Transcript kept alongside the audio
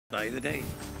Save the date.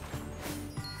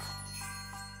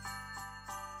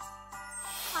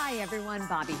 Hi everyone,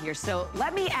 Bobby here. So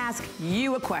let me ask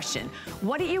you a question.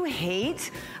 What do you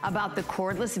hate about the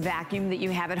cordless vacuum that you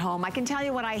have at home? I can tell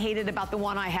you what I hated about the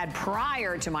one I had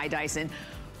prior to my Dyson.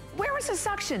 Where was the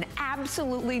suction?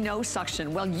 Absolutely no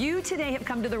suction. Well, you today have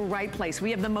come to the right place. We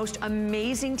have the most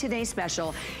amazing Today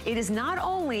Special. It is not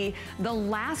only the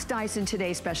last Dyson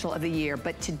Today Special of the year,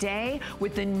 but today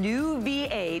with the new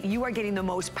V8, you are getting the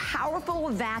most powerful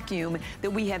vacuum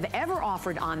that we have ever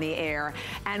offered on the air.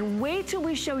 And wait till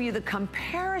we show you the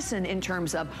comparison in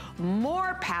terms of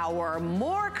more power,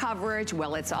 more coverage.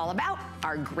 Well, it's all about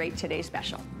our great Today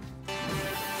Special.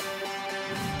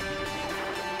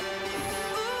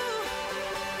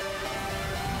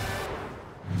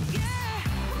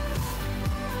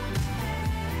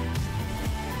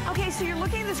 Okay, so you're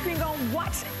looking at the screen going,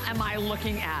 what am I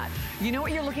looking at? You know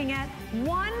what you're looking at?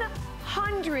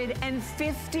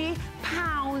 150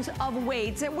 pounds of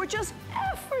weights that were just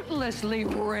effortlessly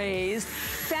raised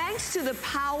thanks to the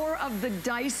power of the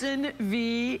Dyson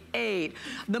V8.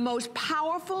 The most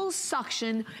powerful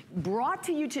suction brought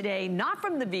to you today, not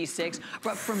from the V6,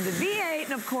 but from the V8.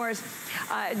 And of course,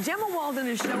 Gemma Walden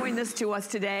is showing this to us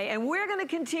today. And we're gonna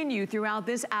continue throughout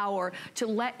this hour to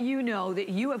let you know that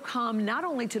you have come not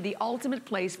only to the ultimate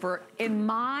place for, in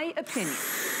my opinion,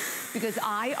 because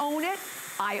I own it,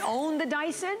 I own the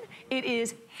Dyson. It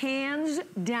is hands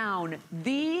down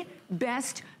the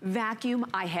best vacuum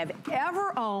I have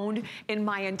ever owned in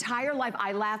my entire life.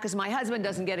 I laugh because my husband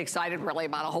doesn't get excited really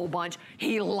about a whole bunch.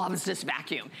 He loves this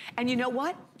vacuum. And you know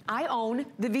what? I own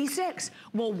the V6.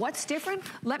 Well, what's different?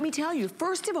 Let me tell you.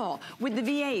 First of all, with the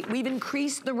V8, we've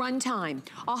increased the runtime,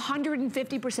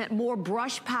 150% more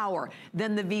brush power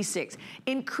than the V6,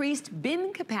 increased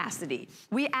bin capacity.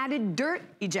 We added dirt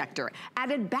ejector,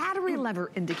 added battery lever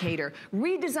indicator,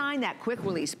 redesigned that quick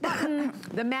release button,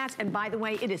 the mats, and by the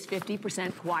way, it is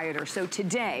 50% quieter. So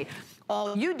today,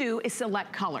 all you do is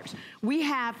select colors. We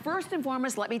have, first and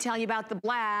foremost, let me tell you about the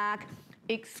black.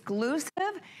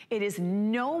 Exclusive. It is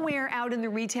nowhere out in the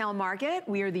retail market.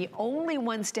 We are the only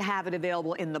ones to have it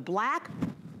available in the black.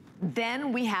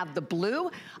 Then we have the blue.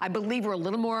 I believe we're a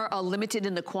little more limited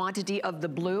in the quantity of the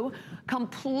blue.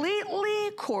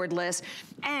 Completely cordless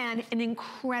and an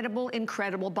incredible,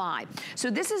 incredible buy. So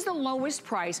this is the lowest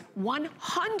price,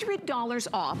 $100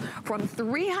 off from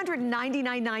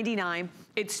 $399.99.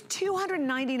 It's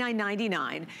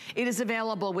 $299.99. It is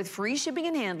available with free shipping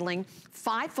and handling,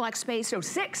 5 flex space, so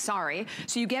 6, sorry.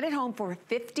 So you get it home for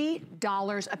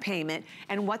 $50 a payment.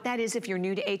 And what that is, if you're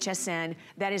new to HSN,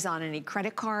 that is on any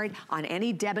credit card, on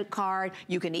any debit card.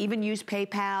 You can even use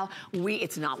PayPal.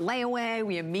 It's not layaway.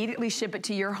 We immediately ship it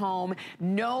to your home.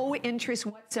 No interest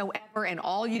whatsoever. And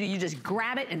all you do, you just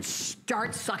grab it and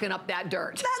start sucking up that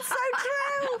dirt. That's so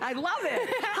true. I love it.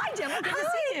 Hi, Gemma. Good to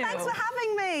see you. Thanks for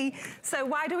having me. So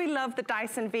why do we love the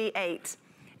Dyson V8?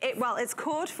 Well, it's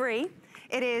cord free.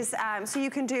 It is, so you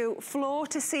can do floor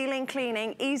to ceiling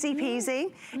cleaning, easy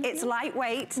peasy. It's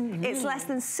lightweight, it's less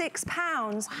than 6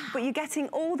 pounds, but you're getting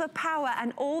all the power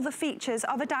and all the features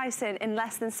of a Dyson in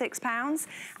less than 6 pounds.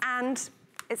 And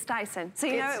it's Dyson, so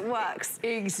you know it works.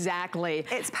 Exactly.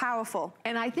 It's powerful.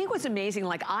 And I think what's amazing,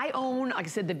 like I own, like I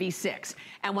said, the V6.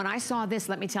 And when I saw this,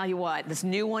 let me tell you what, this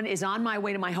new one is on my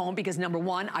way to my home because number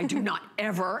one, I do not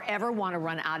ever want to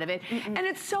run out of it. And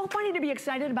it's so funny to be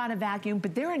excited about a vacuum,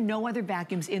 but there are no other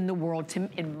vacuums in the world,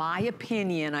 in my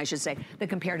opinion, I should say, that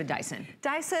compare to Dyson.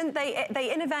 Dyson, they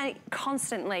innovate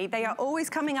constantly. They are always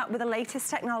coming up with the latest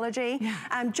technology.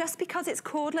 Just because it's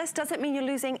cordless doesn't mean you're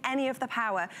losing any of the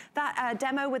power. That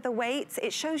demo with the weights,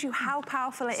 it shows you how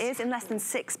powerful it is in less than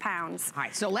 6 pounds. All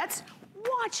right, so let's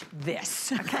watch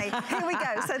this. Okay, here we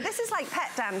go. So this is like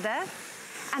pet dander,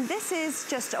 and this is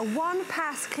just a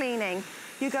one-pass cleaning.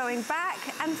 You're going back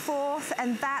and forth,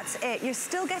 and that's it. You're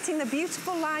still getting the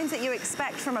beautiful lines that you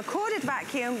expect from a corded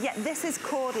vacuum, yet this is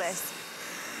cordless.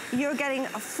 You're getting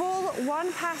a full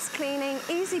one-pass cleaning,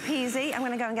 easy peasy. I'm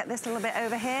gonna go and get this a little bit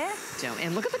over here.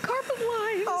 And look at the carpet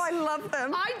lines. Oh, I love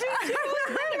them. I do too.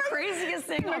 They're the craziest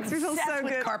thing. Makes me feel so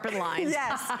good. Carpet lines.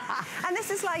 Yes. And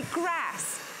this is like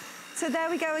grass. So there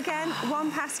we go again,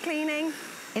 one-pass cleaning.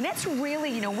 And that's really,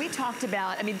 you know, we talked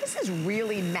about, I mean, this is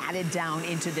really matted down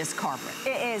into this carpet.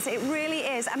 It is, it really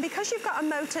is. And because you've got a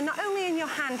motor, not only in your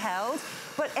handheld,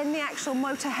 but in the actual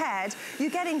motor head, you're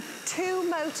getting 2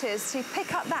 motors to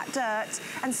pick up that dirt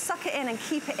and suck it in and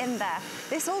keep it in there.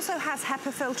 This also has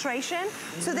HEPA filtration.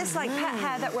 So this like pet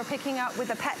hair that we're picking up with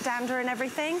the pet dander and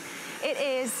everything, it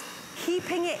is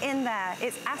keeping it in there.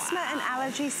 It's asthma and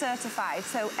allergy certified.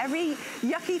 So every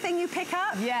yucky thing you pick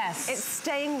up, yes, it's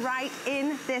staying right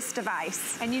in this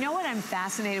device. And you know what I'm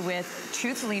fascinated with?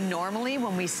 Truthfully, normally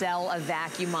when we sell a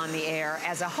vacuum on the air,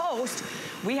 as a host,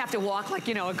 we have to walk like,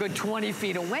 you know, a good 20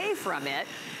 feet away from it.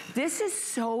 This is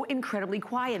so incredibly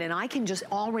quiet, and I can just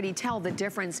already tell the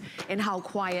difference in how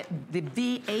quiet the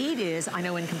V8 is, I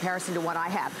know, in comparison to what I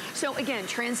have. So again,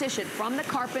 transition from the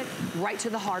carpet right to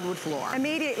the hardwood floor.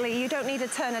 Immediately, you don't need to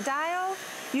turn a dial.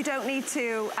 You don't need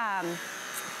to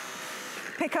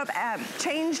pick up,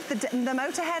 change the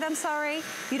motor head, I'm sorry.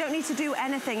 You don't need to do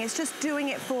anything. It's just doing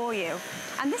it for you.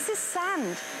 And this is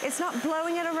sand. It's not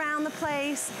blowing it around the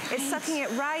place. Right. It's sucking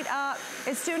it right up.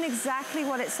 It's doing exactly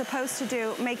what it's supposed to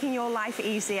do, making your life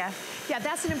easier. Yeah,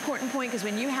 that's an important point, because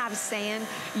when you have sand,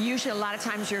 usually a lot of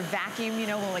times your vacuum, you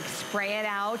know, will like spray it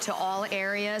out to all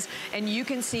areas, and you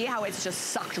can see how it's just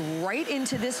sucked right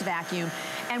into this vacuum.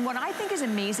 And what I think is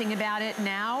amazing about it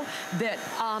now that,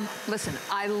 listen,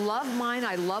 I love mine,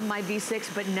 I love my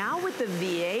V6, but now with the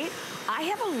V8, I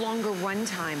have a longer run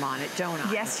time on it, don't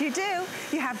I? Yes, you do.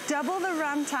 You have double the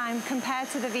run time compared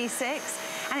to the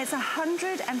V6, and it's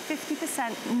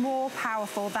 150% more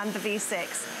powerful than the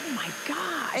V6. Oh my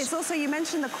gosh. It's also, you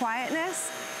mentioned the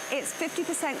quietness. It's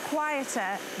 50%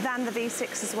 quieter than the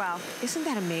V6 as well. Isn't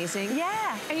that amazing?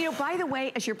 Yeah. And you know, by the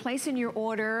way, as you're placing your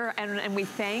order, and we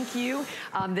thank you,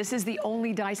 this is the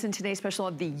only Dyson Today Special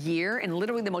of the year, and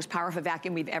literally the most powerful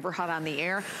vacuum we've ever had on the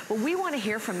air. But we want to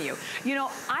hear from you. You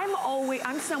know,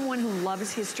 I'm someone who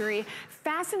loves history,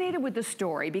 fascinated with the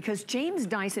story, because James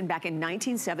Dyson back in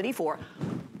 1974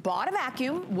 bought a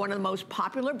vacuum, one of the most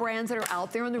popular brands that are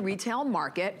out there in the retail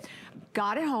market,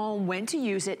 got it home, went to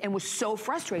use it, and was so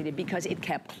frustrated because it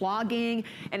kept clogging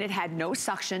and it had no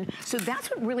suction. So that's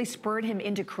what really spurred him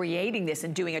into creating this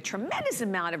and doing a tremendous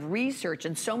amount of research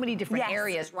in so many different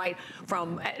areas, right?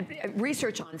 From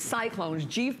research on cyclones,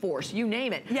 G-force, you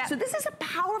name it. So this is a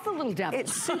powerful little devil.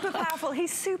 It's super powerful.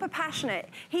 He's super passionate.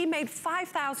 He made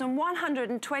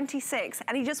 5,126,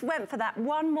 and he just went for that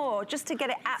one more just to get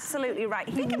it absolutely right.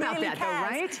 He Think about really that, cares.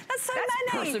 though, right? That's so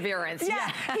That's many. perseverance. Yeah.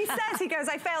 He goes,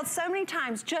 I failed so many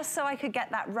times just so I could get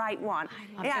that right one.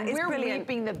 Yeah, it's we're brilliant.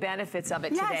 reaping the benefits of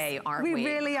it today, aren't we? We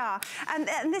really are. And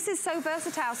this is so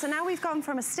versatile. So now we've gone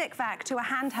from a stick vac to a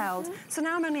handheld. So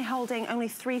now I'm only holding only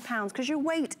 3 pounds, because your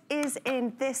weight is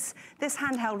in this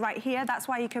handheld right here. That's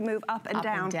why you can move up and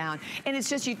down. Up and down. And it's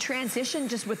just, you transition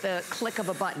just with the click of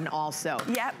a button also.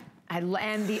 Yep.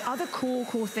 And the other cool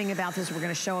thing about this, we're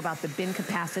gonna show about the bin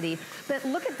capacity, but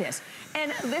look at this.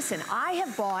 And listen, I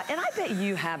have bought, and I bet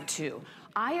you have too,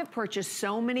 I have purchased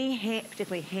so many,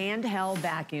 particularly handheld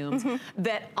vacuums,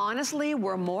 that honestly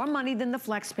were more money than the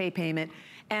FlexPay payment,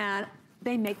 and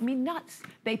they make me nuts.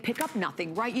 They pick up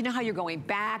nothing, right? You know how you're going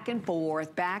back and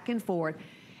forth, back and forth.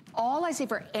 All I say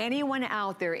for anyone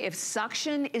out there, if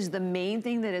suction is the main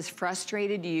thing that has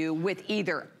frustrated you with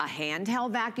either a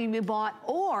handheld vacuum you bought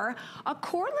or a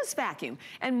cordless vacuum,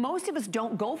 and most of us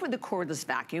don't go for the cordless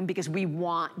vacuum because we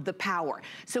want the power.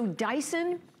 So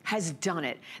Dyson has done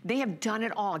it. They have done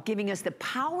it all, giving us the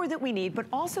power that we need, but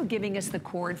also giving us the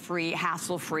cord-free,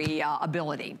 hassle-free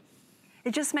ability.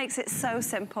 It just makes it so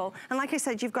simple. And like I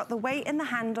said, you've got the weight in the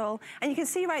handle, and you can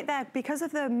see right there, because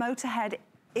of the motor head,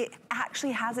 it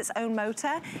actually has its own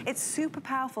motor. It's super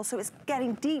powerful, so it's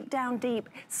getting down deep,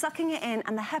 sucking it in,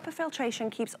 and the HEPA filtration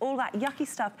keeps all that yucky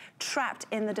stuff trapped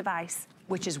in the device.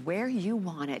 Which is where you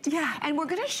want it. Yeah. And we're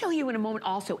gonna show you in a moment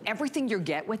also everything you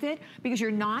get with it, because you're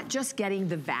not just getting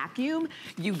the vacuum,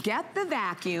 you get the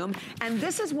vacuum, and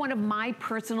this is one of my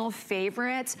personal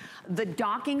favorites, the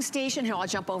docking station. Here, I'll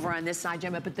jump over on this side,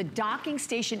 Gemma, but the docking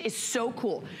station is so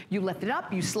cool. You lift it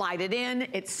up, you slide it in,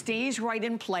 it stays right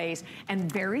in place,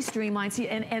 and very streamlined. See,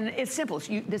 and it's simple.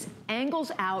 So this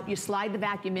angles out, you slide the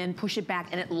vacuum in, push it back,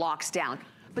 and it locks down.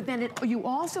 But then you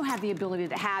also have the ability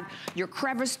to have your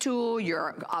crevice tool,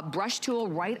 your brush tool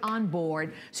right on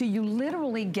board. So you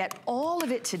literally get all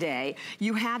of it today.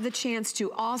 You have the chance to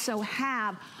also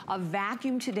have a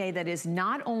vacuum today that is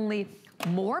not only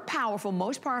more powerful,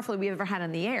 most powerful we've ever had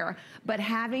on the air, but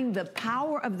having the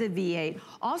power of the V8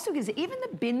 also gives, even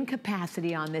the bin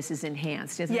capacity on this is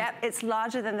enhanced, isn't it? Yep, it's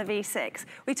larger than the V6.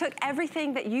 We took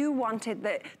everything that you wanted,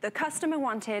 that the customer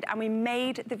wanted, and we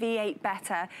made the V8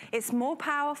 better. It's more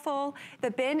powerful,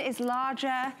 the bin is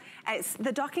larger,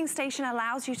 the docking station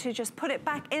allows you to just put it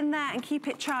back in there and keep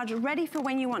it charged ready for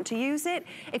when you want to use it.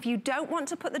 If you don't want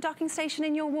to put the docking station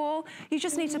in your wall, you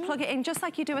just need to plug it in just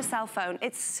like you do a cell phone.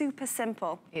 It's super simple.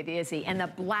 It is. And the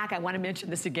black, I want to mention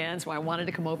this again, so I wanted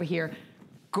to come over here.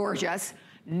 Gorgeous.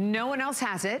 No one else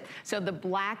has it. So the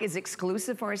black is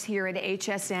exclusive for us here at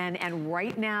HSN, and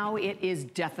right now it is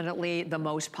definitely the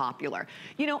most popular.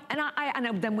 You know, and I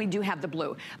know then we do have the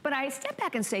blue, but I step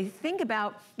back and say, think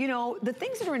about, you know, the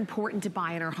things that are important to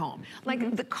buy in our home.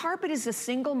 Like the carpet is the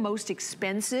single most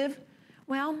expensive.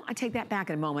 Well, I take that back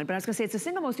in a moment, but I was gonna say it's the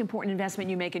single most important investment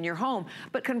you make in your home,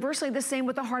 but conversely, the same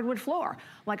with the hardwood floor.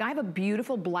 Like I have a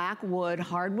beautiful black wood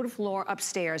hardwood floor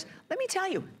upstairs. Let me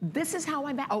tell you, this is how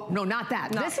I vacuum. Oh, no, not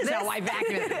that. This is how I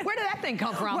vacuum it. Where did that thing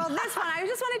come from? Well, this one, I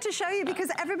just wanted to show you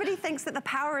because everybody thinks that the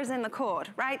power is in the cord,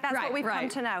 right? That's what we've come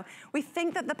to know. We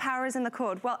think that the power is in the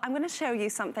cord. Well, I'm gonna show you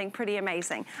something pretty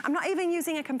amazing. I'm not even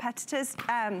using a competitor's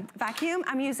vacuum.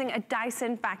 I'm using a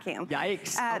Dyson vacuum.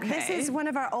 Yikes, okay. This is one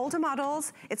of our older models.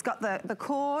 It's got the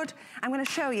cord. I'm gonna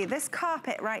show you this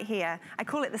carpet right here. I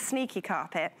call it the sneaky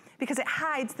carpet because it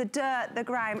hides the dirt, the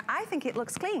grime. I think it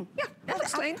looks clean. Yeah, it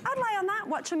looks clean. I'd lie on that,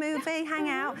 watch a movie, hang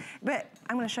out. But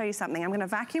I'm gonna show you something. I'm gonna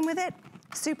vacuum with it.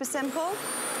 Super simple.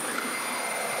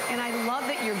 And I love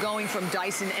that you're going from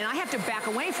Dyson, and I have to back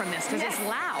away from this because it's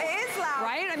loud. It is loud.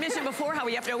 Right? I mentioned before how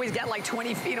we have to always get like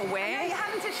 20 feet away. I know, you're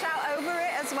having to shout over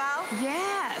it as well.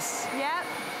 Yes. Yep.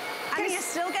 I mean, you're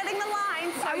still getting the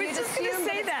lines. So I was just going to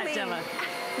say that, Gemma.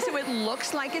 So it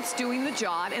looks like it's doing the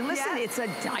job. And listen, it's a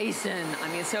Dyson. I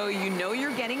mean, so you know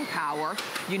you're getting power.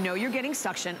 You know you're getting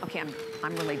suction. Okay,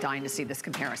 I'm really dying to see this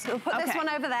comparison. We'll put this one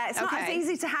over there. It's not as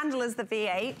easy to handle as the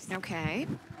V8. Okay.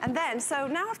 And then, so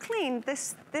now I've cleaned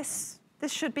this. This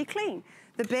should be clean.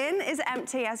 The bin is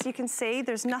empty, as you can see.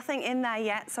 There's nothing in there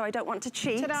yet, so I don't want to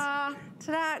cheat. Ta-da!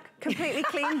 Ta-da! Completely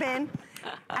clean bin.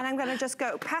 And I'm gonna just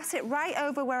go pass it right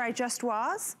over where I just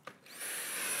was.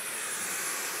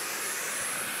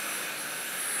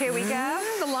 Here we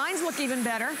go. The lines look even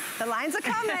better. The lines are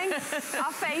coming.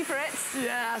 Our favorites.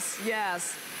 Yes,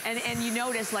 yes. And you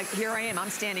notice, like, here I am. I'm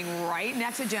standing right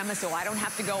next to Gemma, so I don't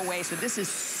have to go away. So this is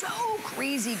so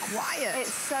crazy quiet.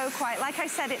 It's so quiet. Like I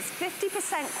said, it's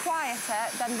 50%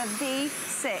 quieter than the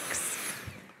V6.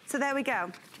 So there we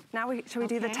go. Now, shall we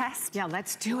do the test? Yeah,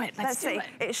 let's do it. Let's see.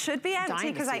 It should be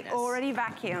empty because I already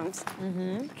vacuumed.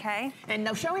 Okay. And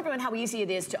now show everyone how easy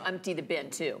it is to empty the bin,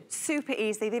 too. Super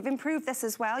easy. They've improved this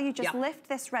as well. You just lift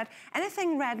this red.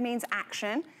 Anything red means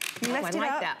action. You lift it up. I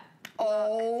like that.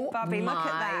 Oh, Bobby, look at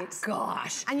that.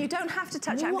 Gosh. And you don't have to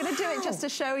touch it. I'm going to do it just to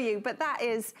show you, but that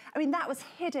is, I mean, that was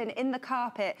hidden in the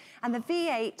carpet. And the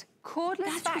V8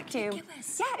 cordless vacuum.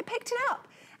 Ridiculous. Yeah, it picked it up.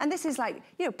 And this is like,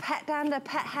 you know, pet dander,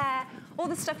 pet hair, all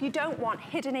the stuff you don't want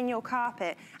hidden in your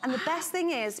carpet. And the best thing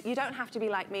is, you don't have to be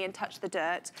like me and touch the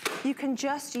dirt. You can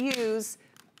just use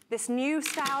this new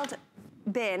styled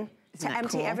bin to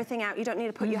empty everything out. You don't need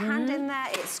to put your hand in there.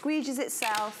 It squeegees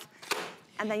itself.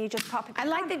 And then you just pop it back. I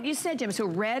like that you said, Jim, so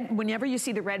red, whenever you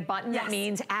see the red button, that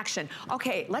means action.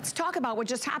 Okay, let's talk about what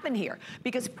just happened here.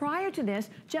 Because prior to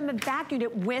this, Gemma vacuumed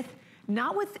it with,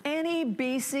 not with any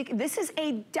basic, this is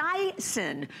a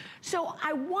Dyson. So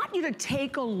I want you to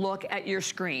take a look at your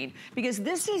screen because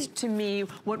this is, to me,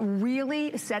 what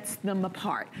really sets them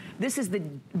apart. This is the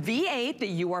V8 that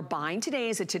you are buying today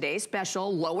as a today's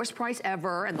special, lowest price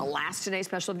ever, and the last today's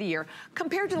special of the year,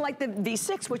 compared to like the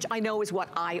V6, which I know is what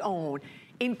I own.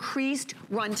 Increased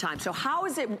runtime. So how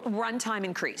is it runtime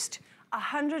increased?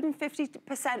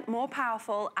 150% more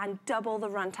powerful and double the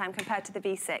runtime compared to the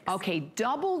V6. Okay,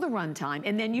 double the runtime,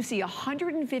 and then you see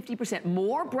 150%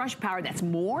 more brush power, that's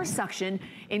more suction,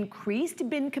 increased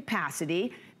bin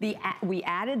capacity. We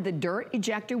added the dirt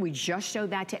ejector. We just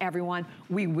showed that to everyone.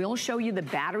 We will show you the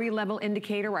battery level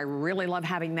indicator. I really love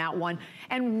having that one.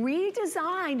 And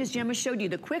redesigned, as Gemma showed you,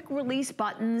 the quick release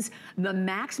buttons, the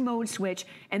max mode switch,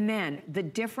 and then the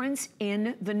difference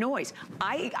in the noise.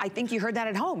 I think you heard that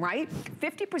at home, right?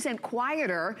 50%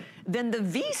 quieter than the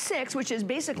V6, which is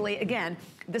basically, again,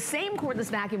 the same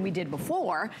cordless vacuum we did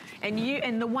before.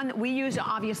 And the one that we used,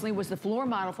 obviously, was the floor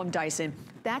model from Dyson.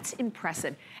 That's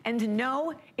impressive. And to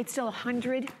know it's still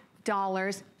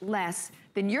 $100 less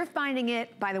than you're finding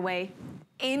it, by the way,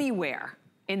 anywhere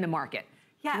in the market.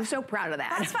 Yeah. I'm so proud of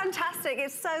that. That's fantastic.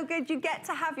 It's so good. You get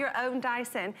to have your own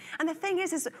Dyson. And the thing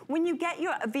is when you get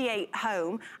your V8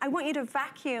 home, I want you to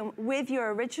vacuum with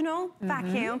your original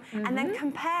vacuum and then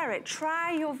compare it.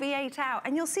 Try your V8 out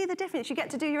and you'll see the difference. You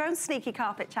get to do your own sneaky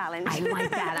carpet challenge. I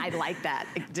like that. I like that.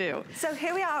 I do. So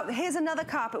here we are. Here's another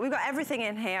carpet. We've got everything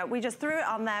in here. We just threw it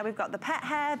on there. We've got the pet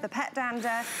hair, the pet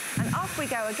dander, and off we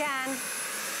go again.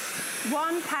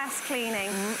 One pass cleaning.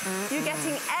 You're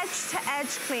getting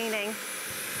edge-to-edge cleaning.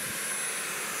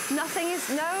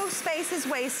 No space is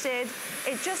wasted.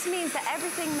 It just means that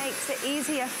everything makes it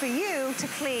easier for you to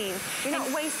clean. You're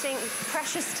not wasting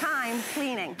precious time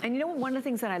cleaning. And you know what, one of the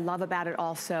things that I love about it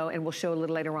also, and we'll show a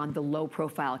little later on, the low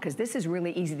profile, because this is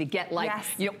really easy to get, like,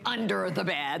 you know, under the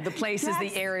bed, the places,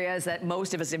 the areas that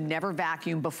most of us have never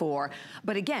vacuumed before.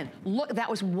 But again, look, that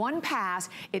was one pass.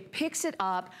 It picks it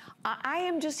up. I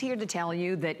am just here to tell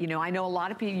you that, you know, I know a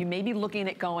lot of people, you may be looking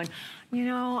at going, you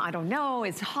know, I don't know,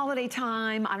 it's holiday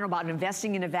time. I don't know about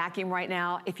investing in a vacuum right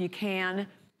now. If you can,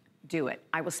 do it.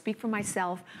 I will speak for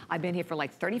myself. I've been here for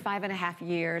like 35 and a half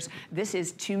years. This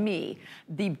is, to me,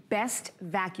 the best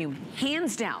vacuum,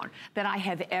 hands down, that I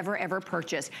have ever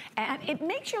purchased. And it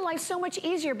makes your life so much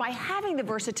easier by having the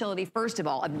versatility, first of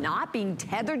all, of not being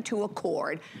tethered to a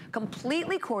cord,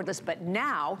 completely cordless, but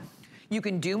now you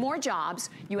can do more jobs,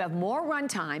 you have more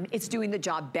runtime, it's doing the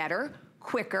job better,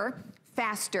 quicker,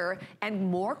 faster,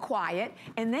 and more quiet.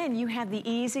 And then you have the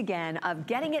ease again of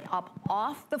getting it up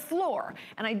off the floor.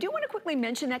 And I do want to quickly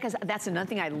mention that because that's another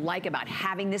thing I like about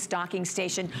having this docking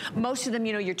station. Most of them,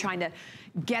 you know, you're trying to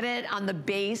get it on the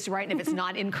base, right? And if it's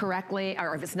not in correctly,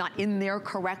 or if it's not in there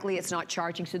correctly, it's not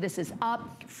charging. So this is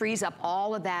up, frees up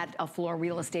all of that floor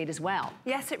real estate as well.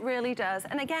 Yes, it really does.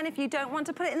 And again, if you don't want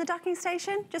to put it in the docking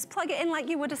station, just plug it in like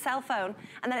you would a cell phone,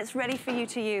 and then it's ready for you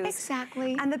to use.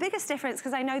 Exactly. And the biggest difference,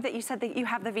 because I know that you said that you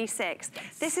have the V6,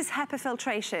 this is HEPA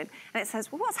filtration. And it says,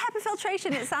 well, what's HEPA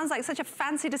filtration? It sounds like such a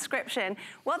fancy description.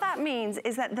 What that means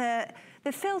is that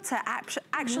the filter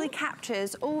actually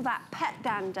captures all that pet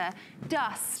dander,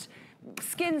 dust,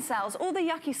 skin cells, all the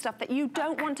yucky stuff that you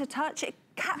don't want to touch. It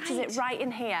captures it right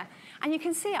in here. And you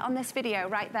can see it on this video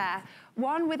right there.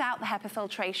 One without the HEPA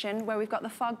filtration, where we've got the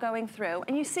fog going through,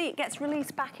 and you see it gets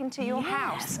released back into your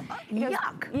house.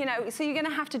 Yuck. You know, so you're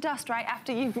gonna have to dust right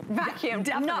after you've vacuumed.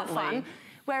 Definitely. Not fun.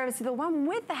 Whereas the one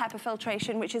with the HEPA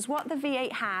filtration, which is what the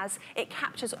V8 has, it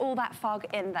captures all that fog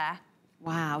in there.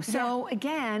 Wow, so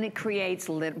again, it creates,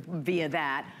 via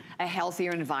that, a healthier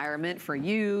environment for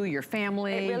you, your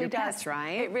family, your pets,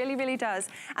 right? It really, really does.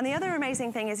 And the other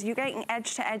amazing thing is you're getting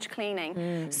edge-to-edge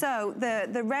cleaning. So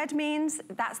the red means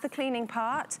that's the cleaning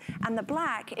part, and the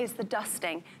black is the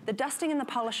dusting and the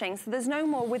polishing. So there's no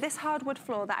more, with this hardwood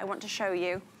floor that I want to show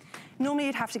you, normally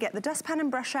you'd have to get the dustpan and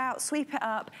brush out, sweep it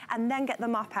up, and then get the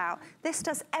mop out. This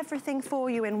does everything for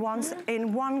you in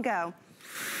one go.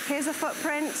 Here's a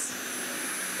footprint.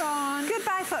 Gone.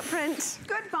 Goodbye, footprint.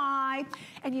 Goodbye.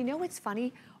 And you know what's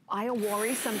funny? I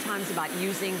worry sometimes about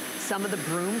using some of the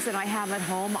brooms that I have at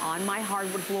home on my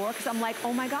hardwood floor because I'm like,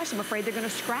 oh my gosh, I'm afraid they're going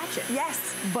to scratch it.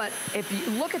 Yes. But if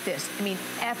you look at this, I mean,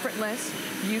 effortless.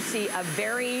 You see a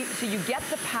so you get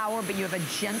the power, but you have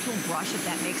a gentle brush, if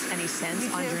that makes any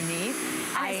sense,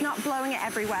 underneath. And it's not blowing it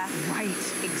everywhere. Right,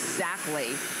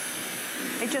 exactly.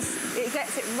 It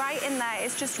gets it right in there.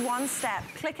 It's just one step.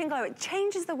 Click and go. It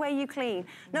changes the way you clean.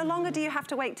 No longer do you have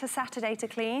to wait till Saturday to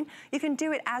clean. You can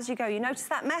do it as you go. You notice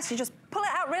that mess, you just pull it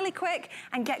out really quick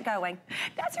and get going.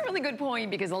 That's a really good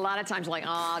point because a lot of times you're like,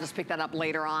 oh, I'll just pick that up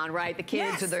later on, right? The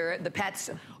kids or the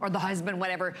pets or the husband,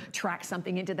 whatever, track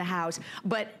something into the house.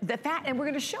 But the fact, and we're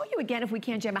going to show you again if we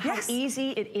can, Gemma, how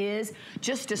easy it is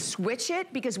just to switch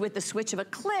it, because with the switch of a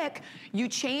click, you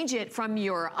change it from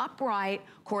your upright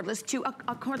cordless to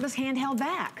a cordless handheld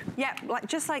vac. Yep,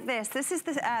 just like this. This is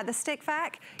the stick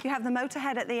vac. You have the motor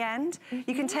head at the end.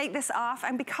 You can take this off,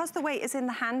 and because the weight is in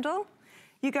the handle,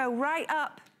 you go right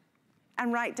up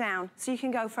and right down. So you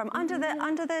can go from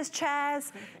under those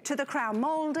chairs to the crown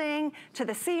molding to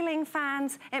the ceiling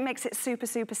fans. It makes it super,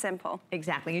 super simple.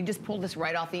 Exactly. You just pull this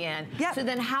right off the end. Yep. So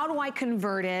then how do I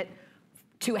convert it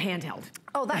to a handheld?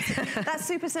 Oh, that's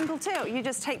super simple too. You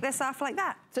just take this off like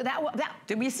that. So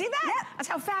did we see that? Yep. That's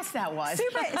how fast that was.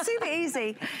 Super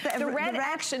easy. The red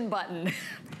action button.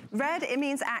 Red, it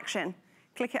means action.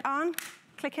 Click it on,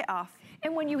 click it off.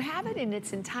 And when you have it in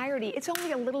its entirety, it's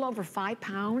only a little over 5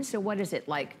 pounds. So what is it,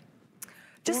 like?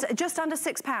 Just under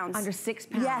 6 pounds. Under 6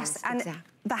 pounds. Yes, and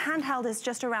the handheld is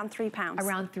just around 3 pounds.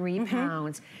 Around 3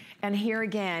 pounds. And here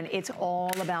again, it's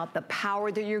all about the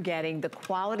power that you're getting, the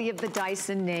quality of the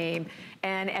Dyson name.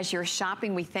 And as you're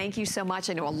shopping, we thank you so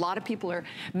much. I know a lot of people are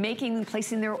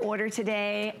placing their order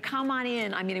today. Come on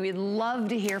in. I mean, we'd love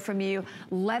to hear from you.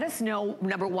 Let us know,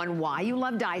 number one, why you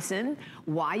love Dyson,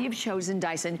 why you've chosen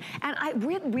Dyson. And I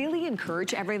really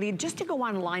encourage everybody just to go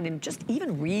online and just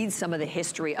even read some of the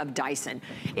history of Dyson.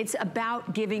 It's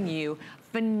about giving you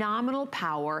phenomenal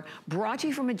power, brought to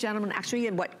you from a gentleman, actually,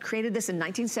 what created this in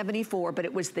 1974, but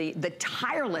it was the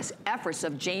tireless efforts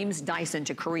of James Dyson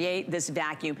to create this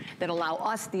vacuum that allow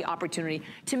us the opportunity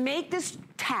to make this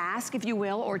task, if you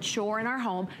will, or chore in our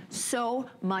home so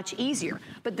much easier.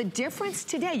 But the difference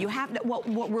today, you have, what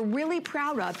we're really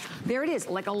proud of, there it is,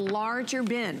 like a larger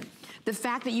bin. The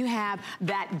fact that you have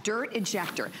that dirt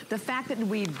ejector, the fact that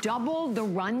we've doubled the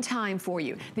run time for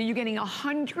you, that you're getting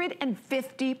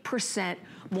 150%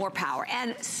 more power.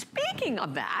 And speaking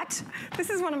of that, this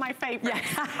is one of my favorites.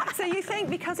 Yeah. So you think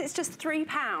because it's just 3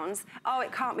 pounds, oh,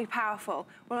 it can't be powerful.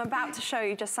 Well, I'm about to show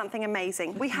you just something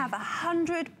amazing. We have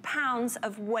 100 pounds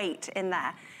of weight in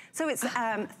there. So it's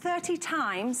 30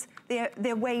 times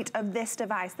the weight of this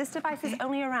device. This device is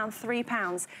only around 3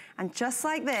 pounds. And just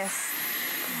like this,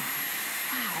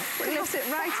 it lifts it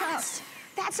right up.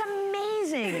 That's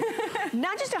amazing.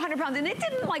 Not just 100 pounds, and it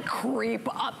didn't like creep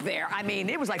up there. I mean,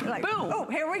 it was like boom. Oh,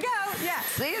 here we go. Yeah.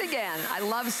 See it again. I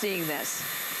love seeing this.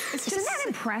 Isn't that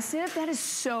impressive? That is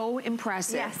so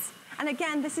impressive. Yes. And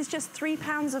again, this is just 3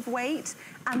 pounds of weight,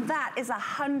 and that is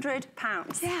 100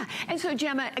 pounds. Yeah, and so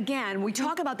Gemma, again, we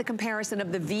talk about the comparison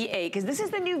of the V8, because this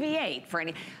is the new V8 for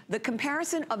any, the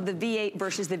comparison of the V8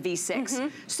 versus the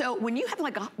V6. So when you have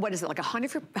like, what is it, like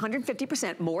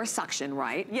 150% more suction,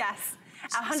 right? Yes.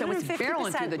 150% so it's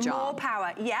barreling through the job. more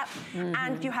power, yep.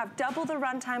 And you have double the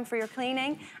runtime for your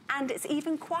cleaning, and it's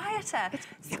even quieter. It's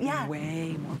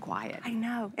way more quiet. I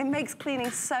know. It makes cleaning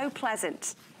so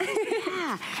pleasant.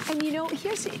 Yeah, and you know,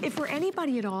 here's, if for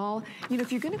anybody at all, you know,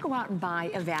 if you're gonna go out and buy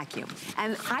a vacuum,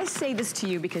 and I say this to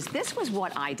you because this was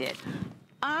what I did.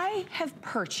 I have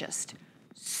purchased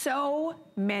so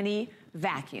many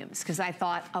vacuums because I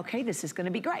thought, okay, this is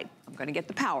gonna be great. I'm gonna get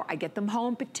the power. I get them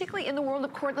home, particularly in the world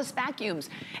of cordless vacuums.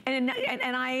 And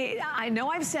I know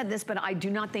I've said this, but I do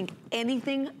not think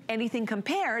anything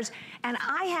compares. And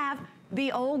I have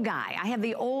the old guy. I have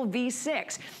the old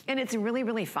V6. And it's really,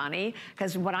 really funny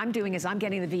because what I'm doing is I'm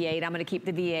getting the V8. I'm gonna keep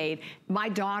the V8. My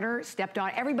daughter,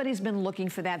 stepdaughter, everybody's been looking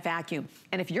for that vacuum.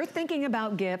 And if you're thinking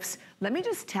about gifts, let me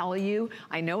just tell you,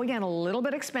 I know again, a little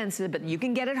bit expensive, but you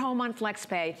can get it home on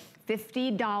FlexPay,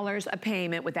 $50 a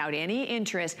payment without any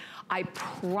interest. I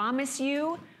promise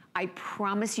you,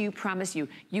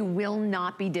 you will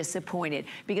not be disappointed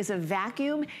because a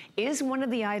vacuum is one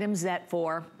of the items that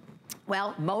for,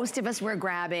 well, most of us were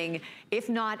grabbing, if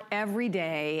not every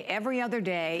day, every other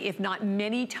day, if not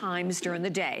many times during the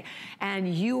day.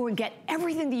 And you will get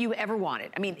everything that you ever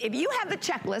wanted. I mean, if you have the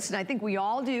checklist, and I think we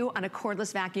all do on a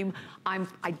cordless vacuum, I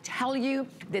tell you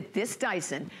that this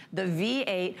Dyson, the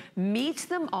V8, meets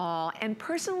them all, and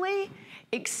personally,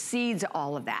 exceeds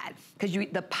all of that. Because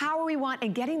the power we want,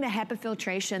 and getting the HEPA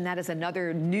filtration, that is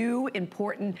another new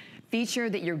important feature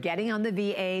that you're getting on the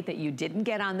V8 that you didn't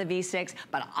get on the V6,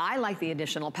 but I like the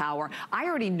additional power. I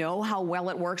already know how well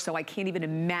it works, so I can't even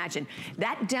imagine.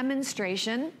 That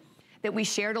demonstration that we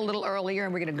shared a little earlier,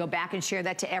 and we're gonna go back and share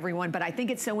that to everyone, but I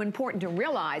think it's so important to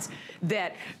realize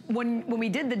that when we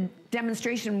did the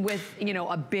demonstration with, you know,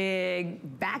 a big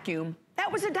vacuum,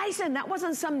 that was a Dyson. That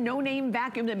wasn't some no-name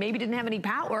vacuum that maybe didn't have any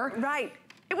power. Right.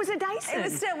 It was a Dyson. It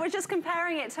was still, we're just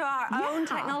comparing it to our own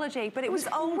technology, but it was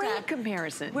older. Great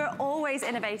comparison. We're always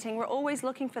innovating. We're always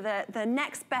looking for the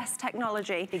next best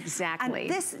technology. Exactly. And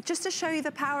this, just to show you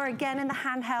the power again in the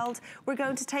handheld, we're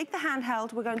going to take the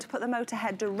handheld, we're going to put the motor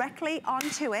head directly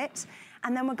onto it,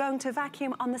 and then we're going to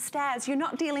vacuum on the stairs. You're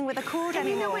not dealing with a cord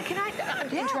anymore. You know what, can I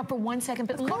interrupt for 1 second?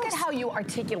 But look at how you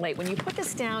articulate. When you put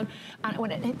this down,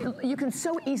 you can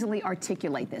so easily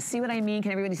articulate this. See what I mean?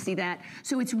 Can everybody see that?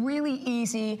 So it's really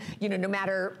easy, you know, no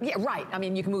matter, yeah, right. I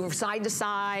mean, you can move side to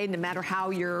side, no matter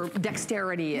how your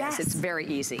dexterity is. Yes. It's very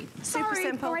easy. Super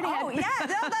simple. Right ahead. Oh, yeah,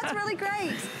 no, that's really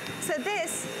great. So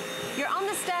this, you're on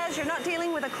the stairs, you're not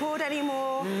dealing with a cord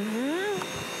anymore.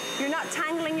 You're not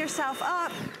tangling yourself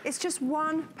up. It's just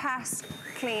one pass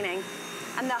cleaning.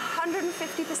 And the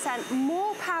 150%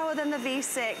 more power than the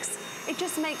V6, it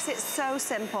just makes it so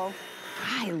simple.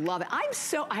 I love it. I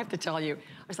have to tell you,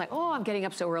 I was like, oh, I'm getting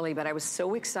up so early, but I was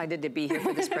so excited to be here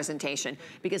for this presentation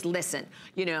because listen,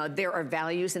 you know, there are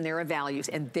values and there are values,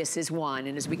 and this is one.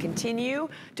 And as we continue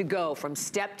to go from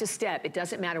step to step, it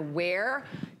doesn't matter where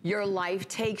your life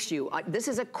takes you. This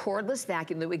is a cordless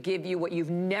vacuum that would give you what you've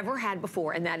never had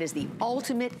before, and that is the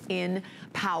ultimate in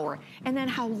power. And then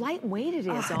how lightweight it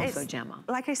is also, Gemma.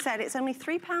 Like I said, it's only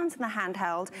 3 pounds in the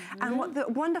handheld. And what the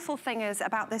wonderful thing is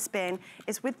about this bin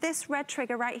is with this red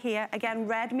trigger right here, again,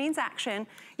 red means action,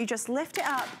 you just lift it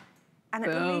up and it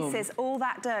releases all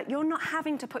that dirt. You're not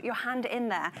having to put your hand in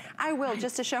there. I will,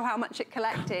 just to show how much it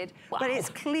collected. Wow. But it's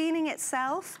cleaning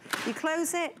itself. You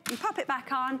close it, you pop it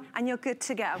back on, and you're good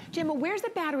to go. Gemma, where's the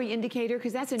battery indicator?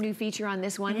 Because that's a new feature on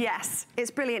this one. Yes,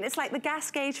 it's brilliant. It's like the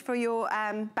gas gauge for your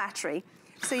battery.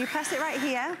 So you press it right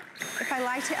here. If I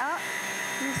light it up,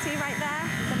 you see right there,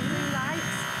 the blue light.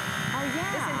 Oh,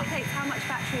 yeah. This indicates how much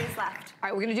battery is left. All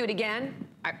right, we're gonna do it again.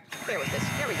 All right, there with this.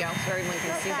 There we go, so everyone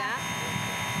can see that.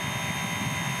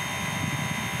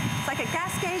 It's like a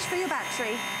gas gauge for your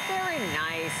battery. Very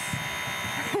nice.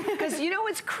 Because you know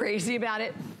what's crazy about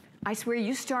it? I swear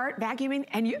you start vacuuming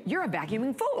and you're a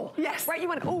vacuuming fool. Yes. Right, you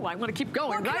want to, oh, I want to keep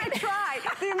going, Well, right? can I try?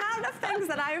 The amount of things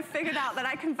that I have figured out that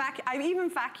I can vacuum, I've even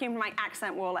vacuumed my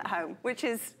accent wall at home, which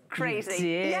is crazy. You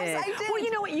did. Yes, I did. Well, you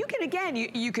know what, you can, again,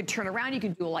 you could turn around, you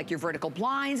can do like your vertical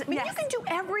blinds. I mean, Yes. you can do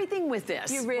everything with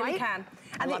this. You really right? can.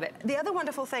 I love it. The other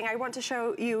wonderful thing, I want to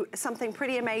show you something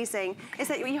pretty amazing, is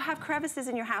that you have crevices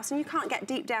in your house and you can't get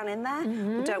deep down in there.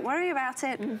 Well, don't worry about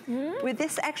it. With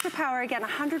this extra power, again,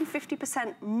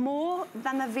 150% more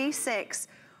than the V6,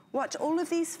 watch all of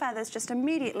these feathers just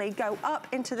immediately go up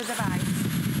into the device.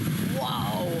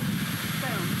 Whoa.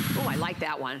 Boom. Oh, I like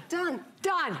that one. Done.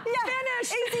 Done. Yeah.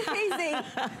 Finished. Easy peasy.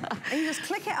 And you just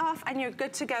click it off and you're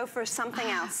good to go for something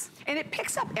else. And it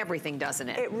picks up everything, doesn't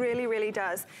it? It really, really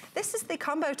does. This is the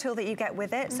combo tool that you get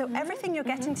with it. So everything you're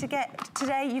getting to get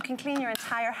today, you can clean your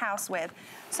entire house with.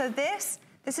 So this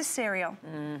is cereal.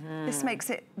 This makes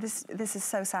it, this is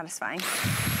so satisfying.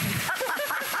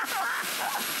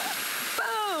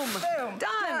 Boom.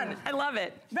 Done. I love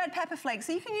it. Red pepper flakes.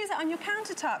 So you can use it on your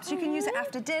countertops. You can use it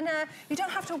after dinner. You don't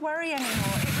have to worry anymore.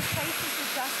 It replaces the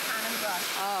dustpan and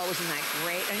brush. Oh, isn't that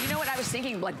great? And you know what I was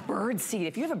thinking? Like bird seed.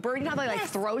 If you have a bird, you know how they like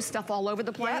throw stuff all over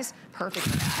the place? Yep. Perfect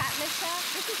for that. Cat litter.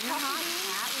 This is coffee.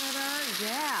 Cat litter.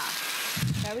 Yeah.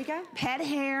 There we go. Pet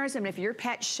hairs, I mean, if your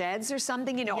pet sheds or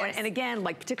something, you know, Yes. and again,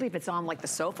 like particularly if it's on like the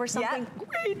sofa or something,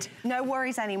 great. No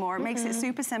worries anymore. It makes it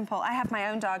super simple. I have my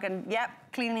own dog and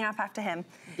cleaning up after him.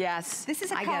 Yes, This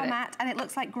is a I car get it. mat and it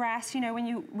looks like grass. You know, when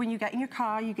you get in your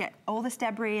car, you get all this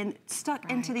debris and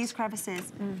stuck into these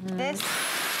crevices. This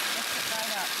lifts it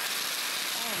right up.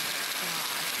 Oh my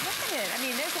gosh, look at it. I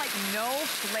mean, there's like no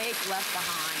flake left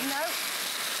behind. Nope.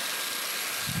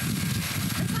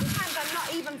 I'm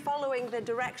not even following the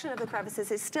direction of the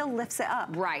crevices, it still lifts it up.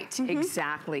 Right,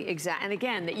 exactly. And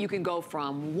again, that you can go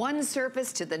from one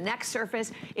surface to the next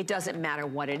surface. It doesn't matter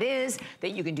what it is,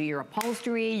 that you can do your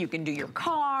upholstery, you can do your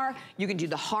car, you can do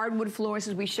the hardwood floors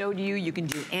as we showed you, you can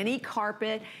do any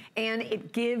carpet, and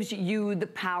it gives you the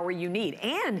power you need.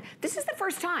 And this is the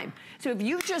first time. So if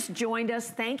you've just joined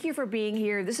us, thank you for being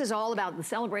here. This is all about the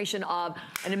celebration of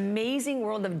an amazing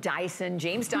world of Dyson.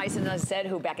 James Dyson, as I said,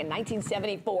 who back in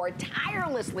 1974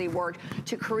 tirelessly worked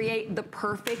to create the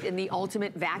perfect and the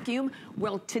ultimate vacuum.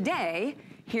 Well, today,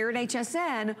 here at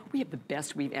HSN, we have the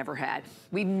best we've ever had.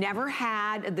 We've never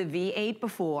had the V8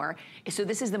 before, so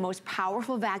this is the most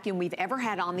powerful vacuum we've ever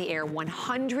had on the air,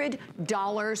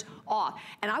 $100 off.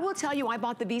 And I will tell you, I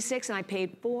bought the V6 and I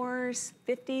paid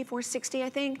 $450, $460, I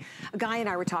think. A guy and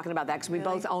I were talking about that because we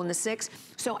both own the 6.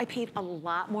 So I paid a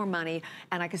lot more money,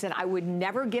 and like I said, I would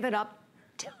never give it up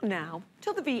till now,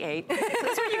 till the V8. That's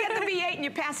when you get the V8 and you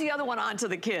pass the other one on to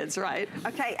the kids, right?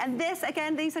 Okay, and this,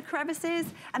 again, these are crevices,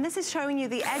 and this is showing you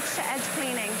the edge-to-edge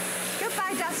cleaning.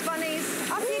 Goodbye, dust bunnies.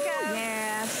 Off you go.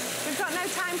 Yes. We've got no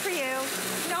time for you.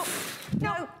 Nope.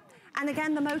 Nope. And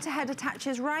again, the motor head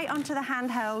attaches right onto the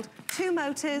handheld. 2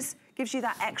 motors gives you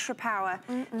that extra power.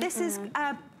 This is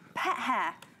pet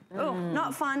hair. Oh,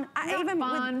 not fun. Even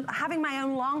with having my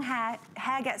own long hair,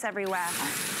 hair gets everywhere.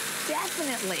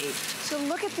 Definitely. So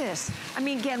look at this. I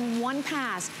mean, again, one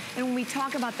pass. And when we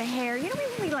talk about the hair, you know,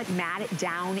 we like mat it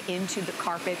down into the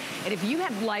carpet. And if you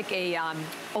have like a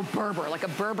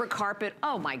Berber carpet,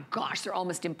 oh my gosh, they're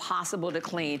almost impossible to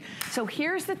clean. So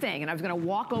here's the thing, and I was gonna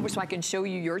walk over so I can show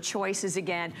you your choices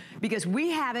again, because we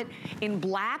have it in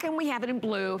black and we have it in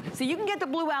blue. So you can get the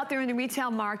blue out there in the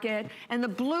retail market. And the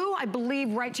blue, I believe,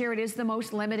 right, Jared, is the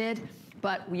most limited.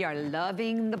 But we are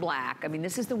loving the black. I mean,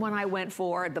 this is the one I went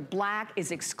for. The black is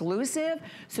exclusive,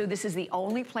 so this is the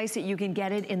only place that you can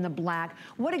get it in the black.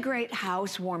 What a great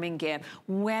housewarming gift,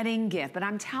 wedding gift. But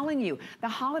I'm telling you, the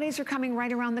holidays are coming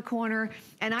right around the corner,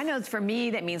 and I know for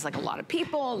me, that means like a lot of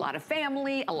people, a lot of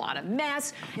family, a lot of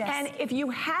mess. Yes. And if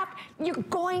you're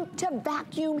going to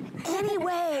vacuum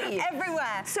anyway.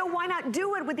 Everywhere. So why not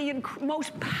do it with the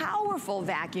most powerful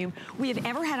vacuum we have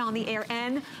ever had on the air,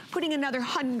 and putting another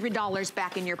 $100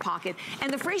 back in your pocket.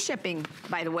 And the free shipping,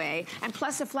 by the way, and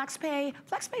plus the FlexPay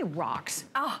rocks.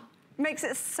 Oh, Makes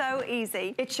it so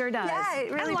easy. It sure does. Yeah,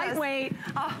 it really does. And lightweight.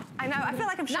 Oh, I know. I feel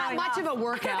like I'm showing Not much of a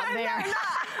workout there.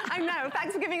 I know.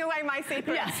 Thanks for giving away my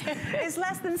secret. Yes. It's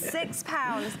less than 6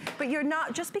 pounds, but you're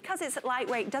not, just because it's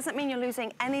lightweight doesn't mean you're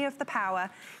losing any of the power.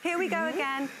 Here we go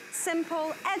again.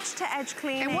 Simple, edge-to-edge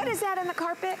cleaning. And what is that in the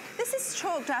carpet? This is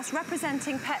chalk dust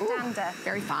representing pet dander.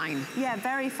 Very fine. Yeah,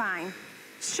 very fine.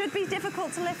 Should be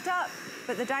difficult to lift up,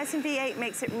 but the Dyson V8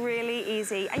 makes it really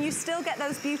easy. And you still get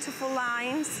those beautiful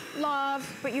lines.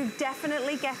 Love. But you're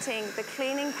definitely getting the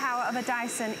cleaning power of a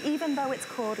Dyson, even though it's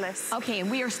cordless. Okay,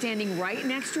 and we are standing right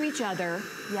next to each other.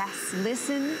 Yes.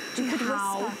 Listen to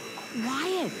how whisper.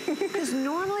 quiet. Because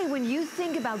normally when you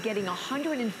think about getting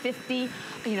 150,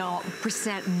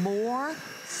 % more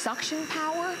suction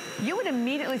power, you would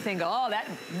immediately think, oh, that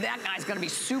guy's gonna be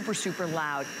super, super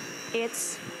loud.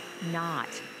 It's not.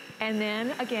 And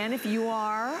then again, if you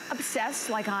are obsessed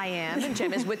like I am, and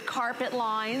Jem is, with carpet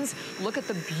lines, look at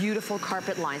the beautiful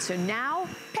carpet lines. So now,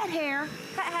 pet hair.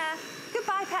 Pet hair.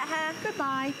 Goodbye, pet hair.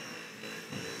 Goodbye.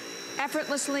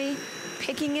 Effortlessly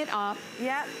picking it up.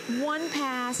 Yep. One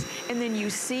pass, and then you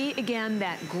see again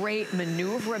that great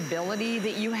maneuverability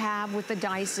that you have with the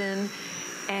Dyson.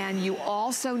 And you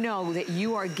also know that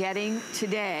you are getting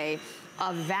today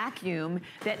a vacuum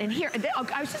that, and here,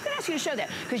 I was just gonna ask you to show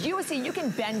that, because you will see you can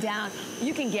bend down,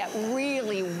 you can get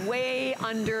really way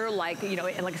under, like,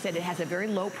 and like I said, it has a very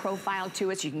low profile to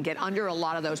it, so you can get under a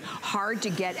lot of those hard to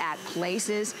get at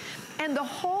places. And the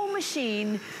whole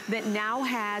machine that now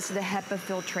has the HEPA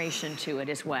filtration to it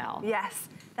as well. Yes.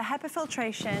 The HEPA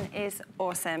filtration is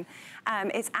awesome.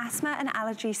 It's asthma and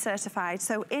allergy certified.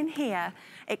 So in here,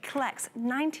 it collects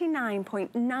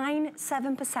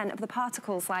 99.97% of the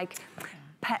particles like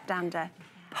pet dander,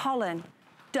 pollen,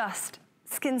 dust,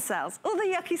 skin cells, all the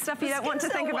yucky stuff you don't want to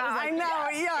think about. I know,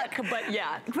 yuck. But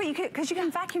yeah. But because you can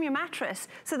vacuum your mattress.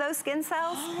 So those skin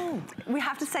cells, we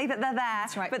have to say that they're there,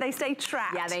 that's right, but they stay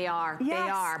trapped. Yeah, they are. Yes. They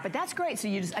are. But that's great. So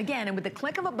you just, again, and with the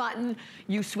click of a button,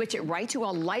 you switch it right to a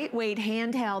lightweight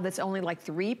handheld that's only like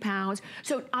 3 pounds.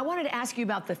 So I wanted to ask you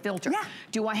about the filter. Yeah.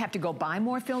 Do I have to go buy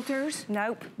more filters?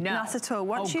 Nope, no. Not at all.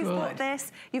 Once you've bought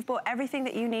this, you've bought everything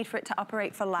that you need for it to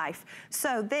operate for life.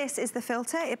 So this is the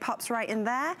filter. It pops right in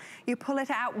there. You pull it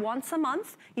out once a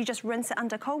month. You just rinse it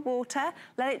under cold water,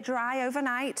 let it dry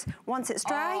overnight. Once it's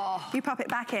dry, you pop it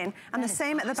back in. And the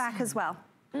same at the back as well.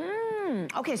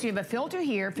 Okay, so you have a filter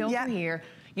here, here.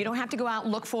 You don't have to go out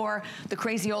and look for the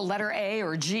crazy old letter A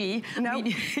or G. Nope. I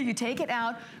mean, you take it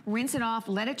out, rinse it off,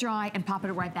 let it dry, and pop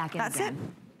it right back in again. That's it.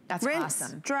 That's rinse,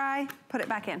 awesome. dry, put it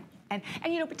back in. And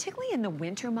particularly in the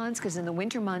winter months, because in the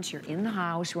winter months, you're in the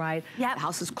house, right? Yep. The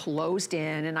house is closed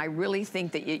in, and I really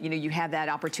think that, you have that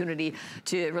opportunity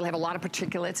to really have a lot of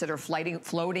particulates that are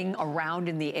floating around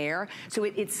in the air. So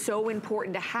it's so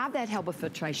important to have that HEPA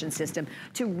filtration system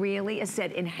to really, as I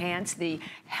said, enhance the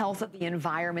health of the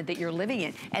environment that you're living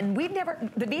in. And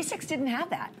the V6 didn't have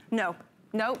that. No.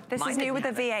 Nope, this is new with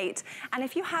the V8. it. And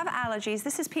if you have allergies,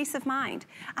 this is peace of mind.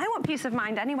 I want peace of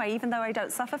mind anyway, even though I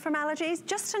don't suffer from allergies,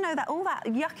 just to know that all that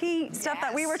yucky stuff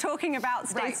that we were talking about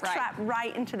stays trapped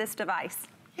right into this device.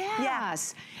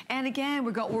 Yes. And again,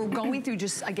 we're going through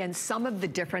just, again, some of the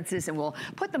differences, and we'll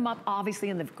put them up, obviously,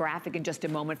 in the graphic in just a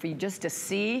moment for you just to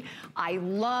see. I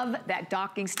love that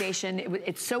docking station.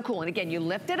 It's so cool. And again, you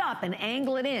lift it up and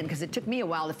angle it in, because it took me a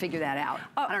while to figure that out.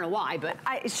 Oh, I don't know why, but...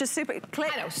 it's just super...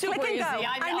 Click, I know, super click and easy. go.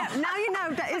 I know. Now you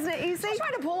know. Isn't it easy? I was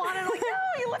trying to pull on it, like,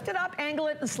 no, you lift it up, angle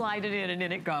it, and slide it in, and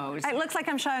in it goes. It looks like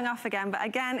I'm showing off again, but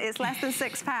again, it's less than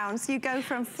 6 pounds. You go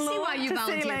from floor to ceiling. See why you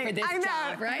volunteer for this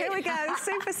job, right? Here we go.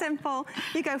 Super simple.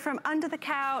 You go from under the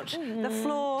couch, the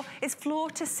floor. It's floor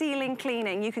to ceiling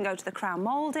cleaning. You can go to the crown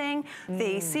molding,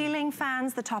 the ceiling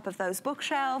fans, the top of those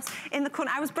bookshelves. In the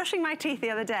corner, I was brushing my teeth the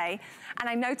other day, and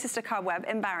I noticed a cobweb.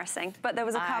 Embarrassing, but there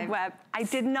was a cobweb. I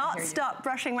did not stop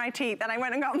brushing my teeth, and I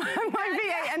went and got my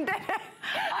V8 and did it.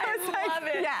 I love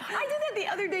it. Yeah. I did that the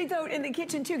other day, though, in the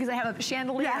kitchen, too, because I have a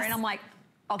chandelier, and I'm like,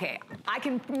 okay, I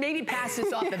can maybe pass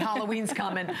this off that Halloween's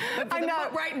coming.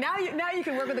 But right now you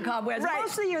can work with the cobwebs. Right.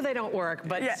 Most of the year they don't work,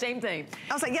 but same thing.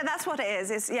 I was like, yeah, that's what it is.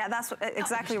 That's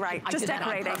exactly right. Just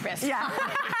decorating. That on purpose. Yeah.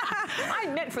 I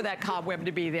meant for that cobweb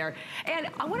to be there. And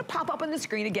I want to pop up on the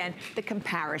screen again the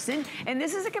comparison. And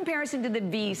this is a comparison to the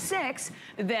V6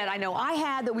 that I know I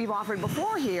had, that we've offered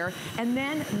before here. And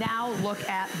then now look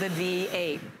at the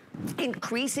V8.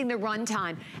 Increasing the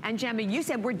runtime. And Gemma, you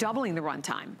said we're doubling the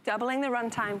runtime. Doubling the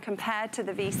runtime compared to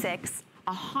the V6.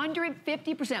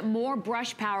 150% more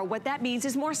brush power. What that means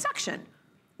is more suction.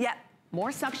 Yep.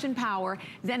 more suction power,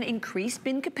 then increased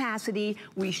bin capacity.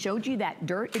 We showed you that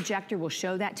dirt ejector. We'll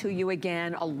show that to you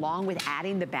again, along with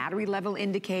adding the battery level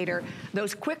indicator.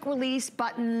 Those quick release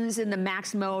buttons in the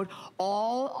max mode,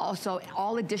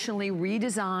 all additionally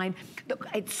redesigned.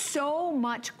 It's so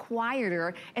much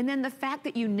quieter. And then the fact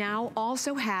that you now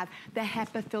also have the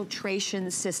HEPA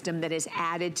filtration system that is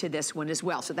added to this one as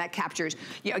well. So that captures,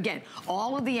 again,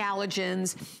 all of the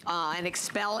allergens and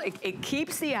it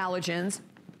keeps the allergens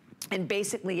and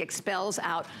basically expels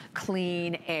out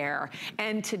clean air.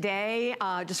 And today,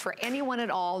 just for anyone at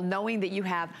all, knowing that you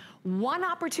have one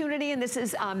opportunity, and this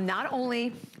is not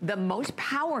only the most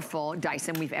powerful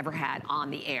Dyson we've ever had on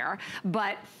the air,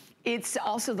 but it's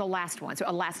also the last one, so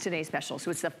a last Today Special. So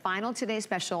it's the final Today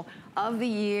Special of the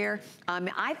year.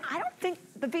 I don't think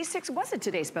the V6 was a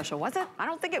Today Special, was it? I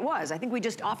don't think it was. I think we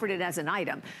just offered it as an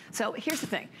item. So here's the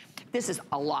thing. This is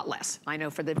a lot less. I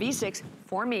know for the V6,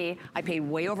 for me, I paid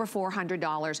way over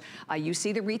 $400. You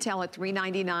see the retail at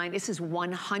 $399. This is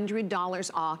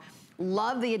 $100 off.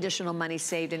 Love the additional money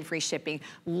saved in free shipping.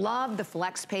 Love the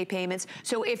flex pay payments.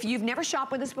 So if you've never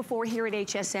shopped with us before here at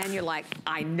HSN, you're like,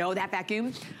 I know that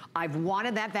vacuum. I've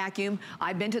wanted that vacuum.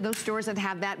 I've been to those stores that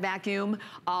have that vacuum.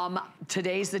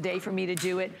 Today's the day for me to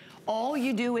do it. All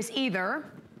you do is either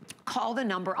call the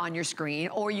number on your screen,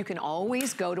 or you can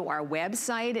always go to our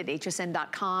website at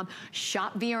hsn.com,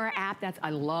 shop via our app. I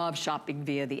love shopping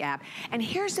via the app. And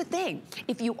here's the thing,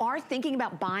 if you are thinking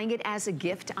about buying it as a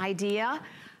gift idea,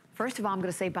 first of all, I'm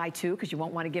gonna say buy two because you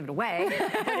won't want to give it away.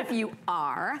 But if you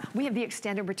are, we have the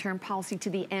extended return policy to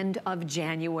the end of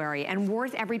January and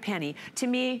worth every penny. To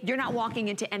me, you're not walking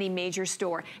into any major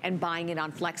store and buying it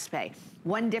on FlexPay.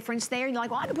 One difference there, you're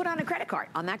like, well, I can put on a credit card.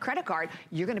 On that credit card,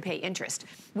 you're gonna pay interest.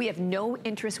 We have no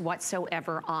interest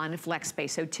whatsoever on FlexPay,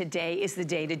 so today is the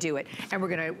day to do it. And we're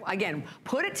gonna, again,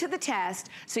 put it to the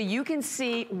test so you can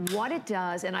see what it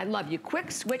does, and I love you. Quick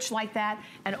switch like that,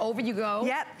 and over you go.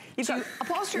 Yep. You've got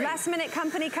upholstery. Last minute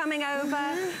company coming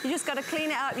over. You just gotta clean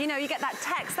it up. You know, you get that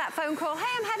text, that phone call, hey,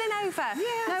 I'm heading over.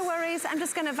 Yes. No worries, I'm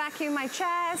just gonna vacuum my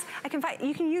chairs.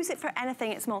 You can use it for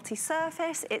anything. It's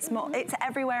multi-surface, it's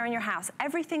everywhere in your house.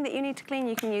 Everything that you need to clean,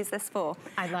 you can use this for.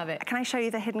 I love it. Can I show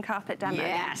you the hidden carpet demo?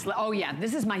 Yes. Oh yeah,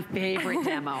 this is my favorite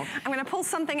demo. I'm gonna pull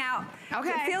something out. Okay.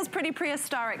 It feels pretty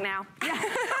prehistoric now.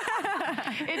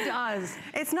 It does.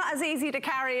 It's not as easy to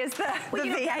carry as the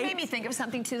V8. That made me think of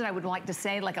something too that I would like to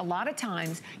say. Like a lot of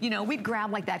times, we'd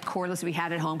grab like that cordless we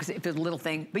had at home because it was a little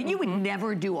thing, but you would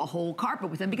never do a whole carpet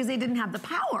with them because they didn't have the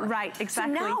power. Right,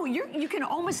 exactly. So now you can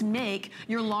almost make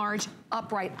your large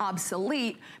upright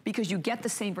obsolete because you get the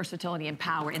same versatility and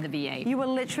power in the V8. You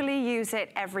will literally use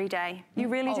it every day. You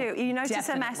really do. You notice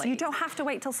a mess. You don't have to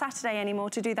wait till Saturday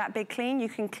anymore to do that big clean. You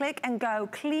can click and go,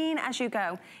 clean as you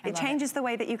go. It changes the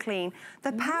way that you clean.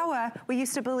 The power, we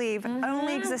used to believe,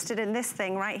 only existed in this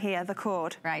thing right here, the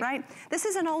cord. Right? This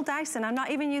is an old Dyson. I'm not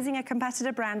even using a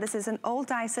competitor brand. This is an old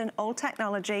Dyson, old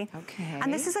technology. Okay.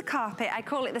 And this is a carpet. I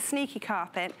call it the sneaky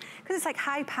carpet because it's like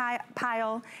high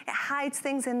pile. It hides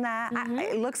things in there.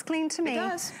 It looks clean to me. It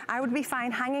does. I would be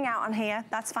fine hanging out on here.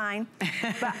 That's fine.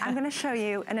 But I'm going to show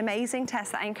you an amazing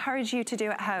test that I encourage you to do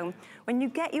at home. When you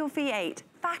get your V8,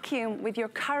 vacuum with your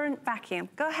current vacuum.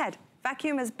 Go ahead.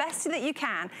 Vacuum as best that you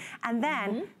can, and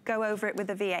then go over it with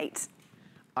the V8.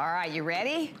 All right, you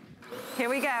ready? Here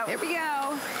we go. Here we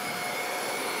go.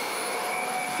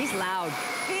 He's loud.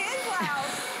 He is loud.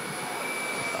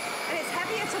 And it's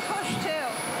heavier to push too.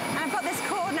 And I've got this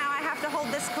cord now. I have to hold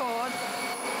this cord.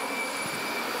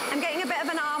 I'm getting a bit of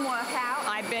an arm workout.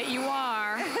 I bet you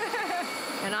are.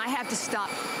 And I have to stop.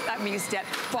 That means step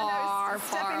far,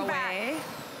 far away.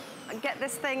 Get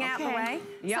this thing out the way.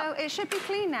 So it should be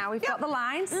clean now. We've got the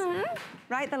lines.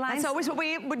 Right, the lines. That's always what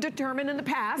we would determine in the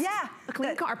past. Yeah. A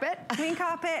clean carpet. Clean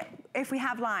carpet if we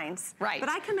have lines. Right. But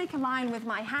I can make a line with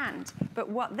my hand. But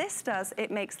what this does,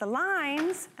 it makes the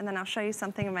lines, and then I'll show you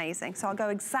something amazing. So I'll go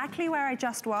exactly where I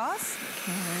just was.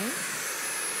 Okay.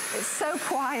 It's so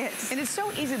quiet. And it's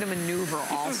so easy to maneuver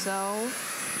also.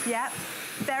 Yep,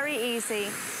 very easy.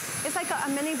 It's like a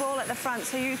mini ball at the front,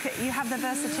 so you have the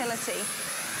versatility.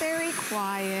 Very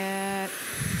quiet.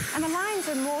 And the lines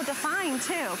are more defined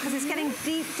too, because it's getting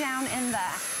deep down in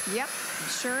there. Yep,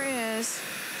 it sure is.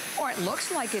 Or it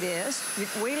looks like it is.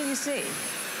 Wait till you see.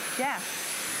 Yeah.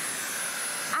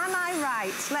 Am I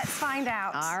right? Let's find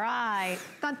out. All right.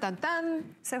 Dun, dun,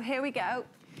 dun. So here we go.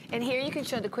 And here you can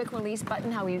show the quick release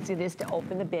button, how easy it is to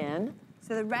open the bin.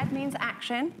 So the red means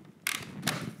action.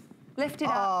 Lift it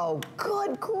up. Oh,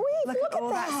 good grief. Look at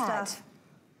all that stuff.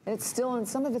 And it's still, and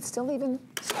some of it's still even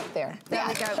stuck there. There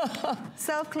we go.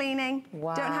 Self-cleaning.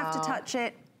 Wow. Don't have to touch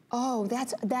it. Oh,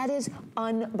 that is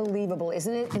unbelievable,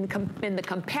 isn't it? And the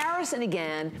comparison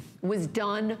again was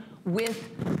done with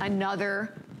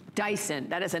another Dyson.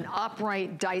 That is an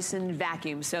upright Dyson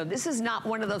vacuum. So this is not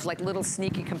one of those like little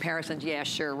sneaky comparisons. Yeah,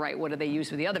 sure, right. What do they use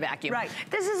for the other vacuum? Right.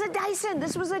 This is a Dyson.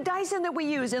 This was a Dyson that we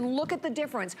use, and look at the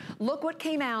difference. Look what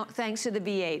came out thanks to the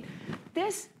V8.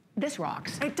 This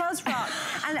rocks. It does rock.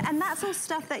 and that's all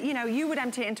stuff that, you know, you would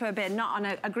empty it into a bin, not on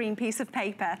a green piece of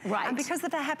paper. Right. And because of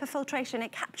the HEPA filtration,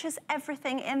 it captures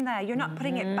everything in there. You're not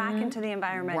putting it back into the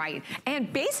environment. Right.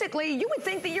 And basically, you would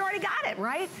think that you already got it,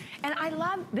 right? And I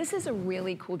love, this is a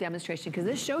really cool demonstration because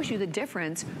this shows you the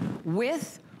difference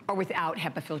with or without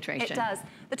HEPA filtration. It does.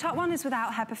 The top one is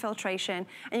without HEPA filtration,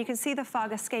 and you can see the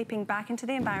fog escaping back into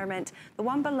the environment. The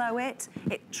one below it,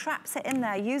 it traps it in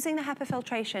there using the HEPA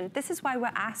filtration. This is why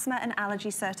we're asthma and allergy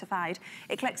certified.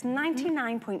 It collects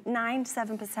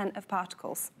 99.97% of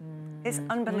particles. It's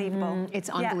unbelievable. It's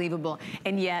unbelievable. Yeah.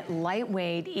 And yet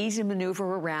lightweight, easy to maneuver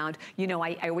around. You know,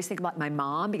 I always think about my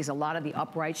mom because a lot of the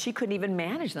uprights, she couldn't even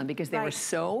manage them because they were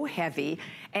so heavy.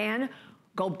 And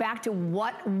go back to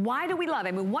why do we love it?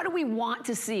 I mean, what do we want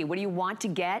to see? What do you want to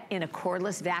get in a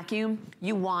cordless vacuum?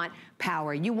 You want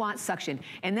power, you want suction.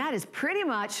 And that is pretty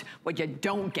much what you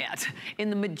don't get in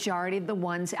the majority of the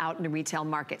ones out in the retail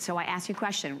market. So I ask you a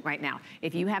question right now.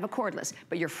 If you have a cordless,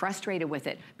 but you're frustrated with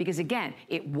it, because again,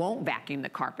 it won't vacuum the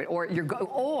carpet, or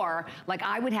like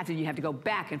I would have to, you have to go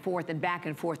back and forth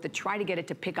to try to get it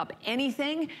to pick up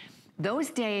anything. Those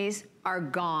days are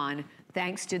gone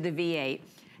thanks to the V8.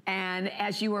 And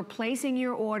as you are placing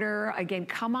your order, again,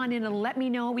 come on in and let me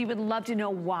know. We would love to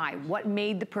know why. What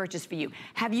made the purchase for you?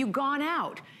 Have you gone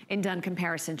out and done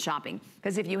comparison shopping?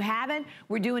 Because if you haven't,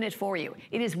 we're doing it for you.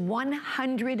 It is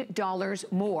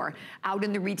 $100 more out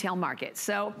in the retail market.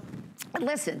 So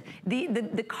listen,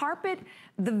 the carpet,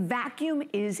 the vacuum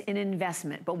is an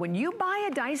investment. But when you buy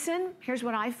a Dyson, here's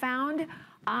what I found.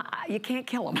 You can't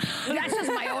kill them. That's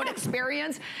just my own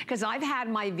experience, because I've had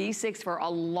my V6 for a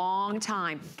long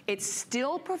time. It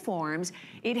still performs.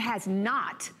 It has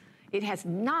not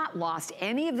lost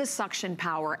any of the suction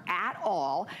power at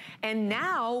all. And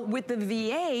now with the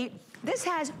V8, this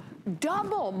has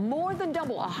double, more than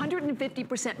double,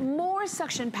 150% more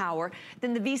suction power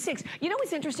than the V6. You know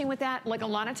what's interesting with that? Like a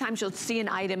lot of times you'll see an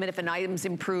item, and if an item's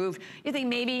improved, you think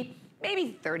maybe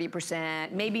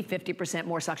 30%, maybe 50%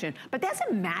 more suction. But that's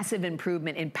a massive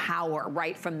improvement in power,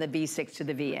 right, from the V6 to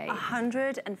the V8.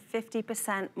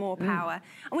 150% more power.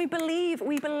 And we believe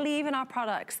in our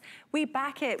products. We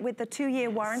back it with the 2-year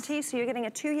warranty, so you're getting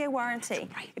a 2-year warranty.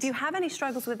 Right. If you have any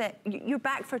struggles with it, you're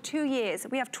back for 2 years.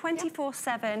 We have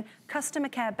 24/7 customer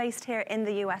care based here in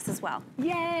the US as well.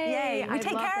 Yay! Yay! We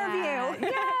take care of you.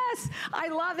 Yes, I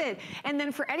love it. And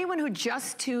then for anyone who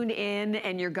just tuned in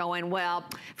and you're going, well,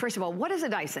 first of all, what is a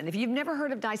Dyson? If you've never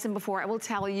heard of Dyson before, I will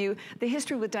tell you, the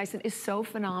history with Dyson is so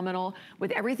phenomenal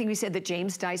with everything we said that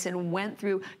James Dyson went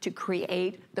through to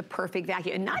create the perfect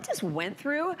vacuum. And not just went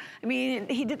through, I mean,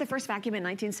 he did the first vacuum in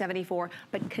 1974,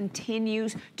 but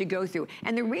continues to go through.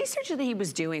 And the research that he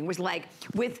was doing was like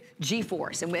with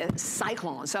G-Force and with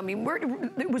Cyclone. So I mean,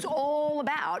 it was all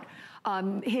about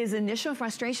his initial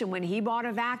frustration when he bought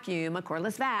a vacuum, a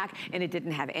cordless vac, and it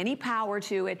didn't have any power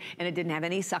to it, and it didn't have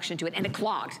any suction to it, and it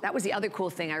clogged. That was the other cool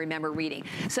thing I remember reading.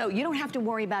 So you don't have to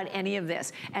worry about any of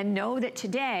this. And know that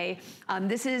today,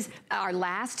 this is our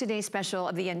last Today special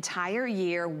of the entire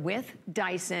year with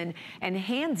Dyson, and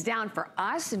hands down for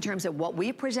us in terms of what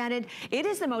we presented, it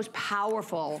is the most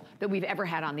powerful that we've ever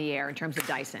had on the air in terms of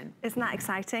Dyson. Isn't that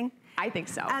exciting? I think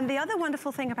so. And the other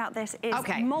wonderful thing about this is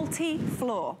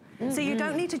multi-floor. So you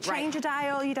don't need to change a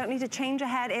dial, you don't need to change a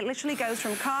head. It literally goes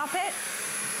from carpet,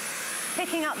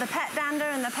 picking up the pet dander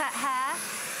and the pet hair.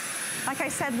 Like I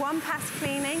said, one pass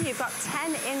cleaning, you've got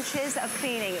 10 inches of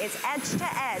cleaning. It's edge to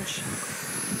edge.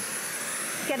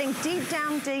 Getting deep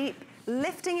down deep,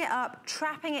 lifting it up,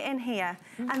 trapping it in here.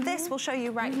 And this will show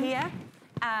you right here,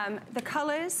 the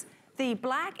colors. The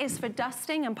black is for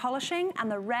dusting and polishing,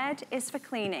 and the red is for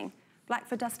cleaning. Black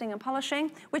for dusting and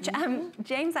polishing, which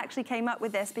James actually came up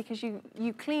with this because you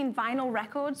clean vinyl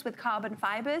records with carbon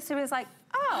fibers. So it was like,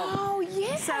 oh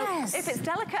yes. So if it's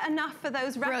delicate enough for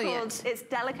those records, it's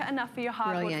delicate enough for your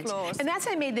hardwood floors. And that's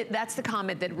that's the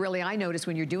comment that really I noticed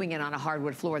when you're doing it on a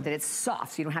hardwood floor, that it's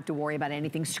soft, so you don't have to worry about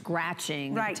anything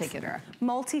scratching in particular.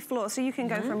 Multi-floor, so you can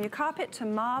go from your carpet to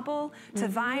marble, to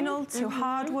vinyl, to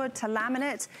hardwood, to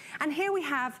laminate. And here we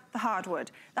have the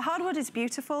hardwood. The hardwood is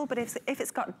beautiful, but if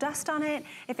it's got dust on it,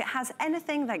 if it has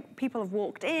anything like people have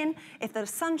walked in, if the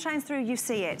sun shines through, you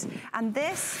see it. And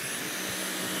this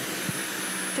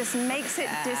just makes it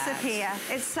disappear.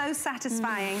 It's so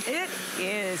satisfying. It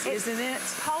is, isn't it?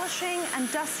 Polishing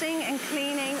and dusting and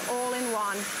cleaning all in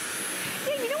one.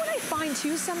 Yeah, you know what I find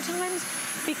too sometimes?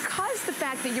 Because the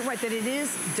fact that you're right, that it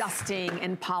is dusting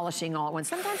and polishing all at once,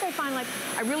 sometimes I find like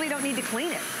I really don't need to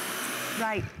clean it.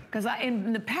 Right. Because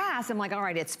in the past, I'm like, all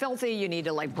right, it's filthy. You need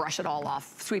to like brush it all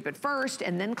off, sweep it first,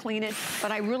 and then clean it.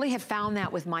 But I really have found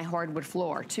that with my hardwood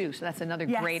floor too. So that's another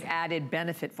great added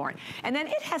benefit for it. And then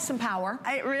it has some power.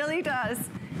 It really does.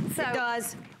 So it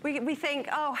does. We think,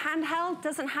 oh, handheld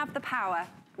doesn't have the power.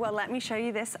 Well, let me show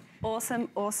you this awesome,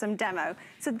 awesome demo.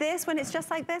 So this, when it's just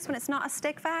like this, when it's not a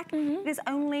stick vac, it is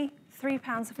only 3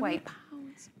 pounds of weight. 3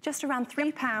 pounds. Just around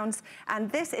 3 pounds. And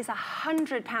this is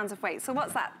 100 pounds of weight. So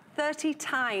what's that? 30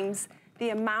 times the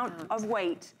amount of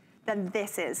weight than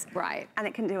this is. Right. And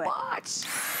it can do it. Watch.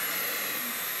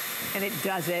 And it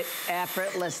does it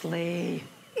effortlessly.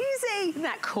 Easy. Isn't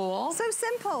that cool? So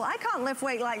simple. I can't lift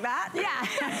weight like that.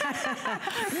 Yeah.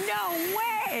 No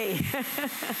way.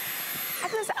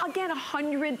 Again,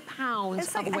 100 pounds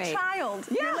it's like of weight. A child.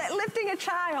 Yeah. You're lifting a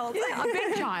child. Yeah, a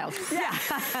big child. Yeah.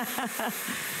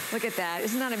 Look at that.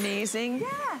 Isn't that amazing?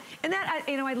 Yeah. And that,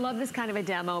 you know, I love this kind of a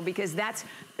demo because that's,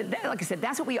 like I said,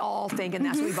 that's what we all think, and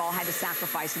that's what we've all had to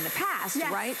sacrifice in the past,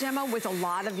 right, Gemma, with a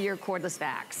lot of your cordless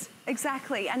vacs.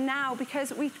 Exactly, and now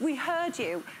because we heard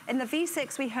you, in the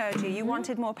V6 we heard you, you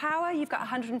wanted more power, you've got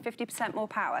 150% more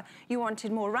power. You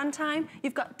wanted more runtime,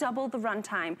 you've got double the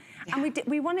runtime. And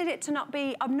we wanted it to not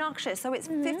be obnoxious, so it's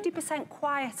 50%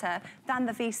 quieter than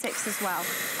the V6 as well.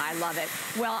 I love it.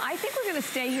 Well, I think we're gonna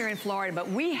stay here in Florida, but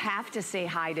we have to say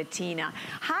hi to Tina.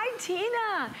 Hi,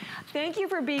 Tina. Thank you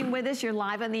for being with us. You're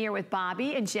live on the air with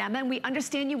Bobby and Gemma, and we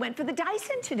understand you went for the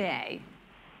Dyson today.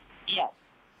 Yes.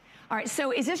 All right,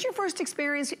 so is this your first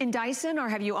experience in Dyson, or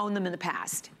have you owned them in the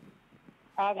past?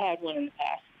 I've had one in the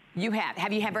past. You have.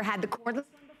 Have you ever had the cordless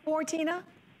one before, Tina?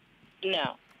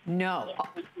 No. No.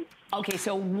 Okay,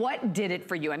 so what did it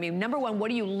for you? I mean, number one, what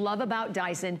do you love about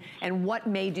Dyson, and what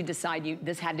made you decide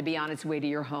this had to be on its way to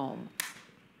your home?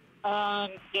 I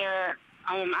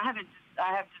have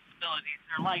disabilities.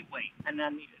 They're lightweight, and I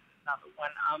needed another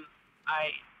one.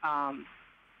 I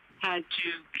had to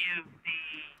give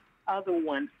the other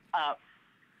one up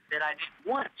that I didn't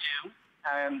want to,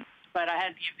 but I had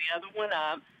to give the other one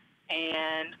up,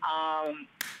 and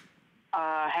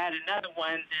had another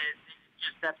one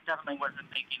that definitely wasn't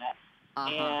making it.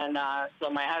 And so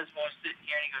my husband was sitting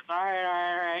here, and he goes, all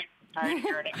right, tired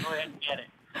journey, go ahead and get it.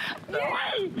 So,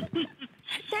 Yay!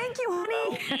 Thank you,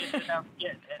 honey. So we ended up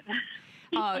getting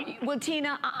it. Well,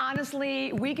 Tina,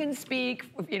 honestly, we can speak,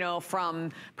 you know,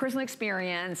 from personal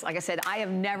experience. Like I said, I have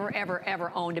never, ever,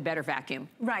 ever owned a better vacuum.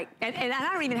 Right. And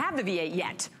I don't even have the V8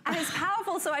 yet. And it's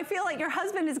powerful, so I feel like your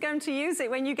husband is going to use it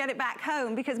when you get it back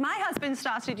home, because my husband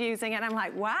started using it, and I'm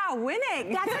like, wow,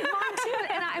 winning. That's like mine too.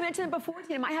 And I mentioned it before,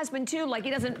 Tina, my husband too, like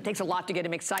it takes a lot to get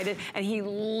him excited, and he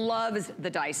loves the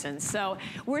Dyson. So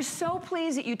we're so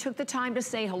pleased that you took the time to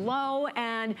say hello,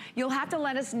 and you'll have to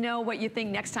let us know what you think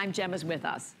next time Gemma's with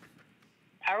us.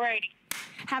 All righty.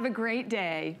 Have a great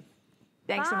day.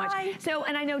 Thanks so much. So,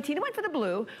 and I know Tina went for the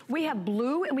blue. We have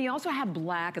blue, and we also have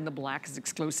black, and the black is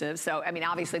exclusive. So, I mean,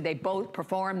 obviously they both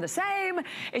perform the same.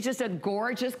 It's just a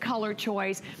gorgeous color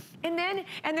choice. And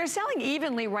they're selling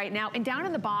evenly right now. And down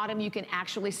in the bottom, you can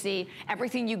actually see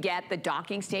everything you get, the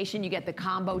docking station, you get the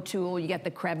combo tool, you get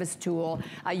the crevice tool,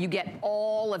 you get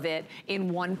all of it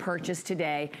in one purchase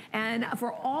today. And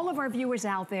for all of our viewers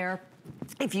out there,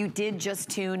 if you did just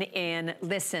tune in,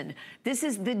 listen, this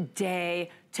is the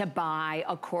day to buy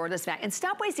a cordless vac. And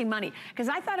stop wasting money, because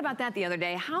I thought about that the other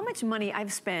day, how much money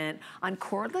I've spent on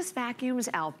cordless vacuums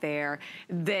out there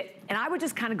and I would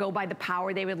just kind of go by the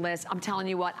power they would list. I'm telling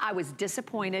you what, I was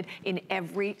disappointed in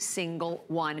every single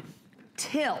one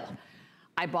till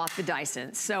I bought the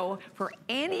Dyson. So for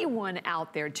anyone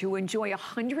out there to enjoy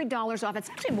 $100 off, it's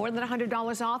actually more than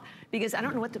 $100 off, because I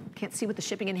don't know can't see what the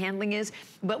shipping and handling is,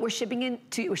 but we're shipping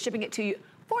it to you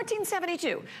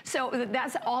 $14.72. So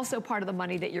that's also part of the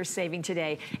money that you're saving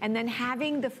today. And then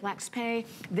having the FlexPay,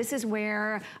 this is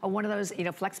where one of those,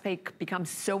 FlexPay becomes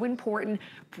so important.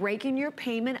 Breaking your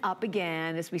payment up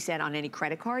again, as we said, on any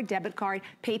credit card, debit card,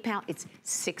 PayPal, it's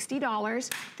 $60.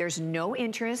 There's no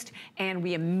interest, and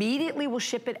we immediately will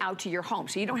ship it out to your home.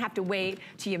 So you don't have to wait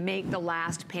till you make the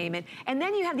last payment. And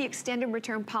then you have the extended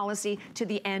return policy to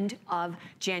the end of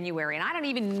January. And I don't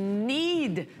even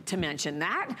need to mention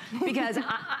that, because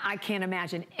I can't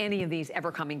imagine any of these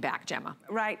ever coming back, Gemma.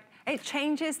 Right. It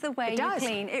changes the way you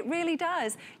clean. It really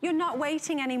does. You're not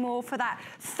waiting anymore for that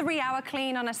 3-hour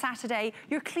clean on a Saturday.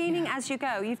 You're cleaning as you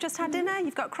go. You've just had dinner,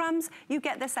 you've got crumbs, you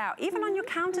get this out. Even on your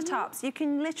countertops, you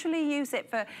can literally use it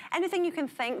for anything you can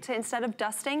think to, instead of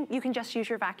dusting, you can just use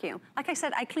your vacuum. Like I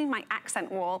said, I cleaned my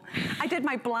accent wall. I did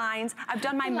my blinds. I've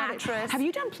done my mattress. Have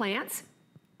you done plants?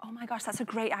 Oh my gosh, that's a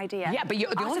great idea. Yeah, but the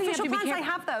only thing you have to be careful. I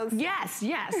have those. Yes,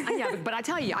 yes. Yeah, but I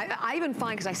tell you, I even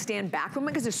find, because I stand back from it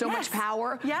because there's so much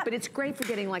power, but it's great for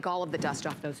getting like all of the dust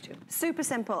off those too. Super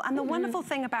simple. And the wonderful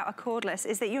thing about a cordless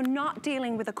is that you're not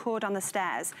dealing with a cord on the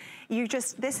stairs. You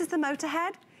just, this is the motor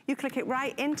head. You click it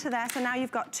right into there. So now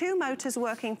you've got 2 motors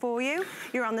working for you.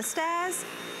 You're on the stairs.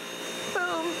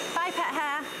 Boom. Bye, pet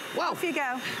hair. Whoa. Off you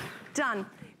go. Done.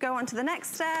 Go on to the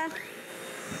next stair.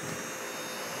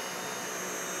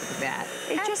 That.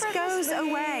 It just goes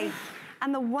away.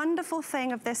 And the wonderful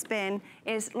thing of this bin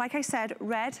is, like I said,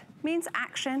 red means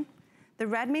action. The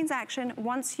red means action.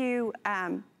 Once you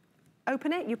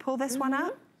open it, you pull this one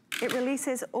up, it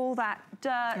releases all that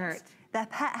dirt, the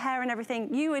pet hair and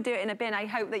everything. You would do it in a bin. I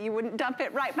hope that you wouldn't dump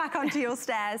it right back onto your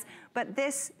stairs. But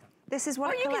this is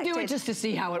what it collected. Or you can do it just to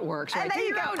see how it works, right? And there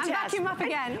you go, and vacuum up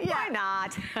again. Why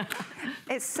not?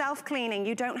 It's self-cleaning.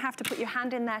 You don't have to put your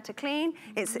hand in there to clean.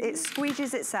 It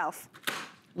squeegees itself.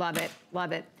 Love it,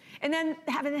 love it. And then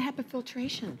having the HEPA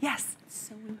filtration. Yes.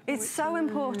 So important. It's so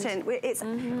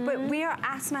important. But we are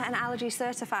asthma and allergy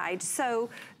certified. So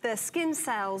the skin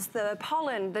cells, the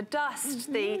pollen, the dust,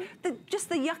 just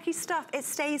the yucky stuff, it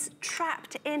stays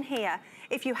trapped in here.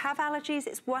 If you have allergies,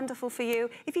 it's wonderful for you.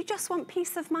 If you just want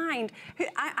peace of mind,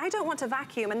 I don't want to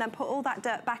vacuum and then put all that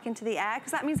dirt back into the air,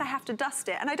 because that means I have to dust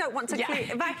it. And I don't want to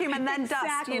vacuum and then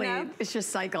dust, you know? It's just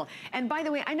cycle. And by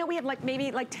the way, I know we have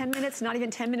maybe 10 minutes, not even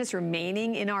 10 minutes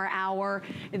remaining in our hour.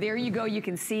 There you go. You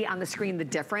can see on the screen the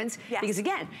difference. Yes. Because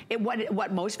again,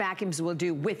 what most vacuums will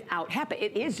do without HEPA,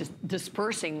 it is just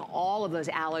dispersing all of those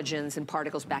allergens and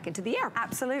particles back into the air.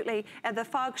 Absolutely. The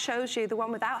fog shows you the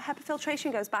one without HEPA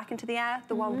filtration goes back into the air.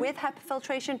 The one with HEPA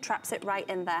filtration traps it right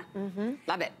in there.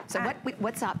 Love it. So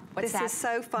what's up? What's that? This is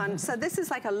so fun. So this is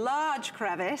like a large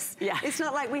crevice. Yeah. It's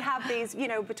not like we have these, you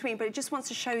know, between, but it just wants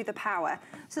to show you the power.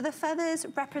 So the feathers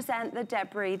represent the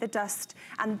debris, the dust,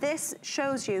 and this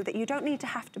shows you that you don't need to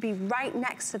have to be right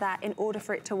next to that in order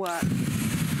for it to work.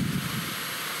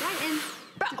 Right in.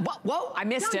 Whoa, I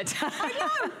missed it. I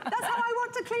know. That's how I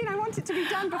want to clean. I want it to be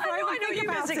done before I know you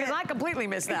missed it, because I completely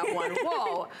missed that one.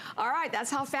 Whoa. All right,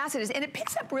 that's how fast it is. And it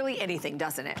picks up really anything,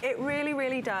 doesn't it? It really,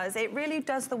 really does. It really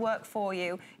does the work for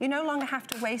you. You no longer have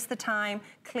to waste the time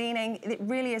cleaning. It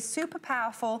really is super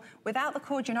powerful. Without the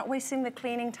cord, you're not wasting the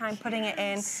cleaning time putting it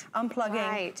in, unplugging.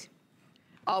 Right.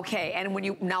 Okay, and when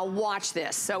you, now watch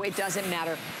this, so it doesn't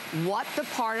matter what the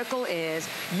particle is,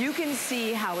 you can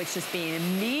see how it's just being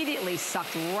immediately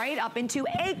sucked right up into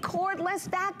a cordless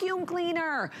vacuum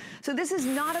cleaner. So this is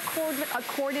not a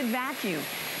corded vacuum.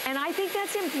 And I think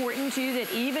that's important too,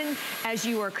 that even as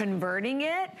you are converting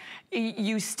it,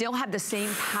 you still have the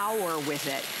same power with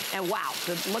it. And wow,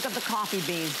 look at the coffee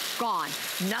beans, gone.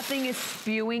 Nothing is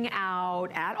spewing out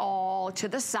at all to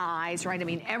the sides, right? I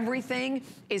mean, everything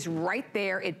is right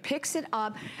there. It picks it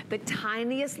up, the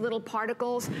tiniest little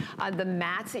particles, the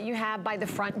mats that you have by the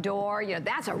front door, you know,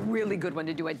 that's a really good one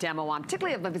to do a demo on,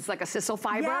 particularly if it's like a sisal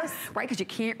fiber, right? Because you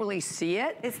can't really see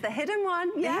it. It's the hidden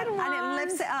one, and it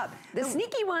lifts it up. The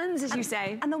sneaky ones, as you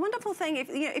say. And the wonderful thing,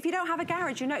 if you don't have a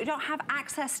garage, you don't have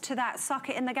access to that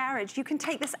socket in the garage, you can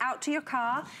take this out to your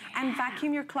car and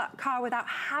vacuum your car without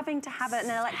having to have an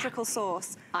electrical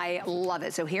source. I love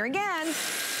it. So here again,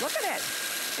 look at it.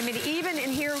 I mean, even in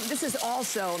here, this is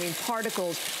also, I mean,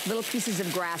 particles, little pieces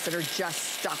of grass that are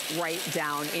just stuck right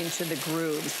down into the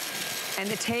grooves. And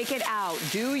to take it out,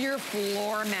 do your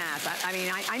floor mats. I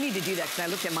mean, I need to do that because I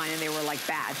looked at mine and they were like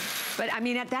bad. But I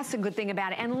mean, that's the good thing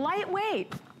about it. And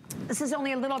lightweight. This is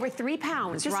only a little over 3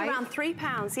 pounds, just right? Just around 3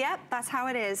 pounds, yep, that's how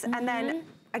it is. And then,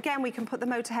 again, we can put the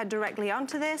motor head directly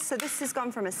onto this. So this has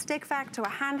gone from a stick vac to a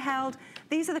handheld.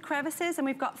 These are the crevices, and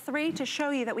we've got 3 to show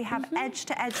you that we have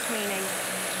edge-to-edge cleaning.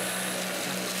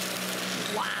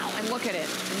 Wow, and look at it.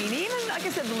 I mean, even, like I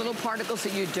said, the little particles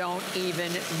that you don't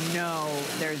even know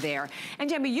they're there. And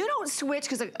Jamie, you don't switch,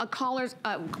 because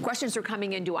questions are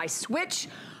coming in, do I switch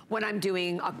when I'm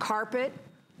doing a carpet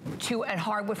to a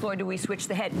hardwood floor do we switch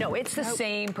the head. No, it's the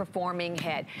same performing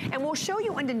head. And we'll show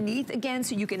you underneath again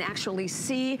so you can actually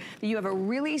see that you have a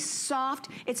really soft,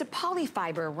 it's a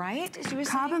polyfiber, right?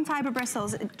 Carbon fiber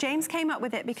bristles. James came up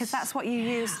with it because that's what you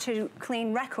use to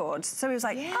clean records. So he was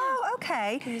like, oh,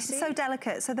 okay. It's so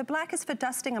delicate. So the black is for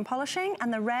dusting and polishing,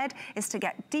 and the red is to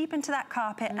get deep into that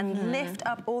carpet and lift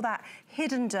up all that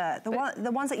hidden dirt,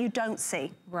 the ones that you don't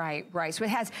see. Right, right. So it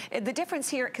has, the difference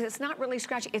here, because it's not really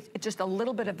scratchy, it's just a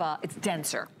little bit of it's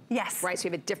denser. Yes. Right, so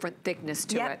you have a different thickness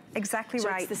to it. Exactly so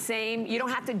right. It's the same, you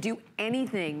don't have to do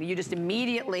anything. You just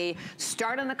immediately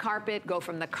start on the carpet, go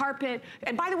from the carpet.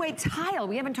 And by the way, tile,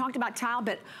 we haven't talked about tile,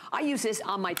 but I use this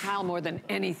on my tile more than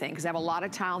anything because I have a lot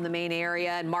of tile in the main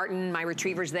area, and Martin, my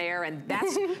retriever's there, and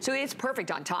that's, so it's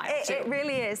perfect on tile. It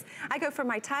really is. I go from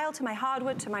my tile to my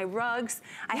hardwood to my rugs.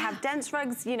 I have dense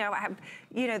rugs, you know, I have,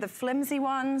 you know, the flimsy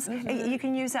ones. You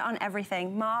can use it on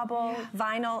everything. Marble,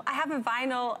 vinyl. I have a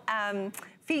vinyl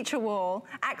feature wall,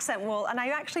 accent wall, and I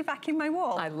actually vacuum my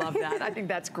wall. I love that. I think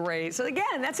that's great. So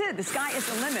again, that's it. The sky is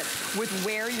the limit with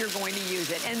where you're going to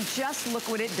use it. And just look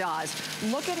what it does.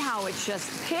 Look at how it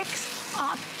just picks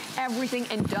up everything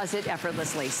and does it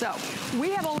effortlessly. So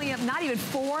we have only not even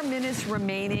 4 minutes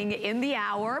remaining in the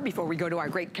hour before we go to our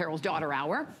Great Carol's Daughter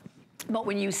Hour. But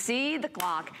when you see the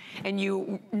clock and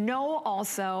you know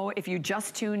also, if you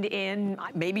just tuned in,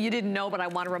 maybe you didn't know, but I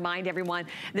want to remind everyone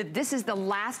that this is the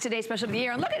last Today Special of the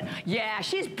year. And look at,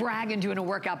 she's bragging doing a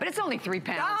workout, but it's only 3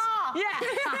 pounds. Oh! Yeah.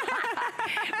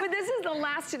 But this is the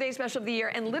last Today Special of the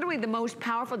year and literally the most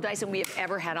powerful Dyson we have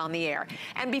ever had on the air.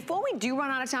 And before we do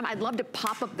run out of time, I'd love to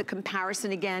pop up the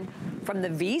comparison again from the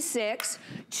V6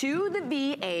 to the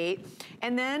V8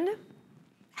 and then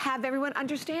have everyone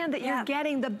understand that you're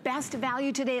getting the best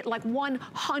value today at like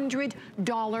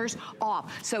 $100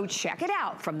 off. So check it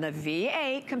out from the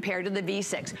V8 compared to the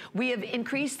V6. We have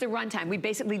increased the runtime. We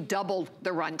basically doubled the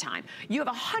runtime. You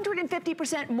have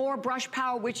 150% more brush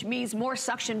power, which means more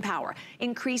suction power,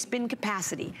 increased bin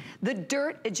capacity. The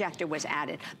dirt ejector was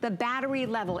added. The battery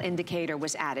level indicator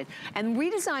was added. And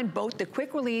redesigned both the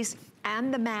quick release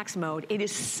and the max mode. It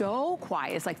is so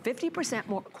quiet. It's like 50%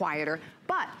 more quieter,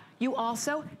 but you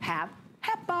also have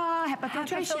HEPA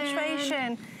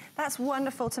filtration. That's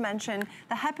wonderful to mention.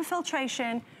 The HEPA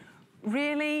filtration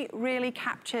really, really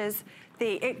captures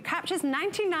it captures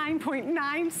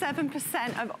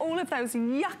 99.97% of all of those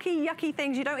yucky, yucky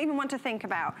things you don't even want to think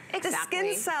about. Exactly. The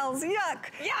skin cells, yuck.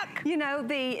 Yuck. You know,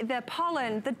 the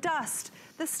pollen, the dust,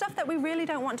 the stuff that we really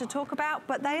don't want to talk about,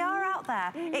 but they are out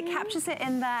there. It captures it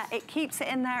in there, it keeps it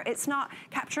in there. It's not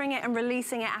capturing it and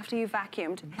releasing it after you've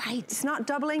vacuumed. Right. It's not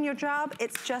doubling your job,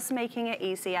 it's just making it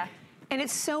easier. And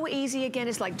it's so easy, again,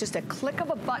 it's like just a click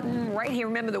of a button right here.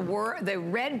 Remember the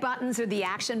red buttons are the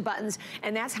action buttons,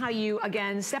 and that's how you,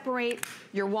 again, separate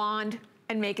your wand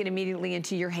and make it immediately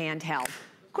into your handheld.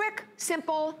 Quick,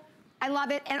 simple, I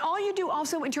love it. And all you do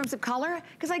also in terms of color,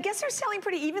 because I guess they're selling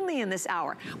pretty evenly in this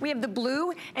hour. We have the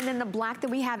blue, and then the black that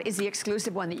we have is the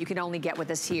exclusive one that you can only get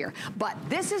with us here. But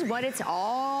this is what it's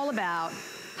all about,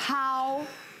 how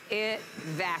it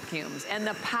vacuums and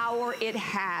the power it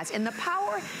has and the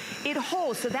power it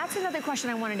holds. So that's another question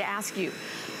I wanted to ask you.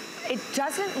 It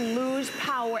doesn't lose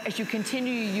power as you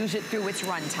continue to use it through its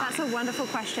runtime. That's a wonderful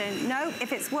question. No,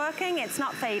 if it's working, it's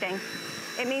not fading.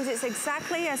 It means it's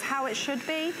exactly as how it should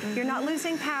be. You're not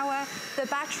losing power. The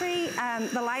battery,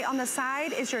 the light on the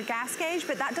side is your gas gauge,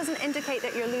 but that doesn't indicate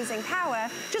that you're losing power.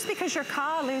 Just because your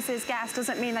car loses gas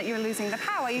doesn't mean that you're losing the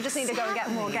power. You just need to go and get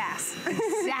more gas.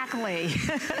 Exactly.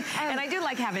 And I do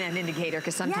like having an indicator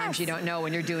because sometimes you don't know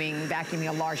when you're doing vacuuming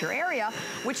a larger area,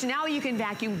 which now you can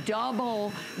vacuum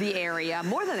double the area,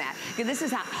 more than that. Because this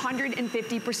is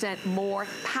 150% more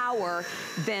power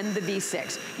than the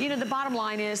V6. You know, the bottom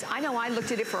line is, I know I looked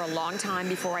at it for a long time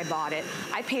before I bought it.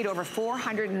 I paid over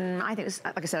 $400 and I think it was,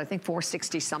 like I said, I think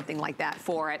 $460 something like that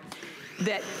for it.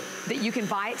 That you can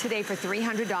buy it today for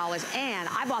 $300, and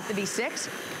I bought the V6.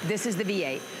 This is the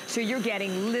V8. So you're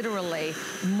getting literally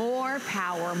more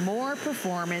power, more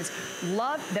performance.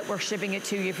 Love that we're shipping it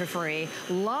to you for free.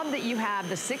 Love that you have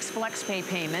the 6 flex pay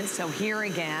payments. So here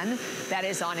again, that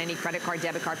is on any credit card,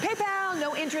 debit card, PayPal,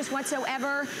 no interest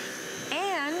whatsoever.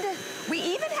 And we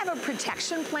even have a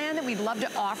protection plan that we'd love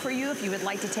to offer you if you would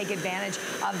like to take advantage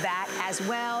of that as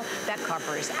well. That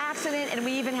covers accident, and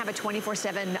we even have a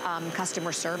 24/7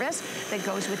 customer service that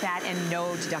goes with that, and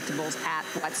no deductibles at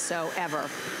whatsoever.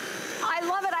 I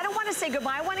love it. I don't want to say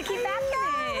goodbye. I want to keep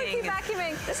vacuuming. We keep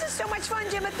vacuuming. This is so much fun,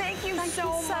 Gemma. Thank you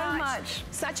so much.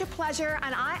 Such a pleasure.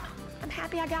 And I'm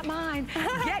happy I got mine.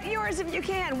 Get yours if you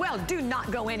can. Well, do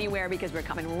not go anywhere because we're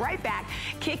coming right back,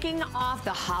 kicking off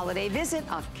the holiday visit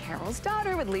of Carol's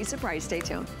daughter with Lisa Price. Stay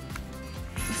tuned.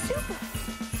 Super.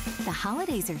 The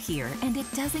holidays are here, and it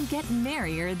doesn't get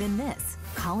merrier than this.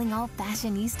 Calling all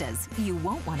fashionistas, you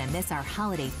won't want to miss our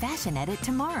holiday fashion edit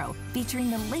tomorrow, featuring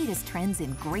the latest trends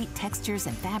in great textures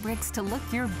and fabrics to look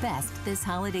your best this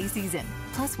holiday season.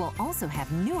 Plus, we'll also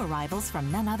have new arrivals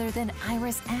from none other than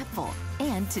Iris Apfel.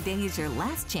 And today is your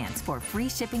last chance for free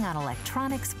shipping on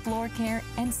electronics, floor care,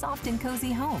 and soft and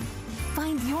cozy home.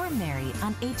 Find your Mary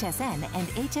on HSN and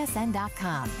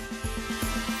hsn.com.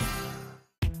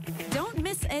 Don't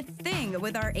miss a thing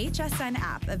with our HSN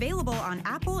app, available on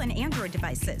Apple and Android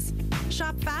devices.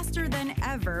 Shop faster than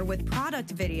ever with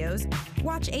product videos,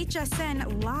 watch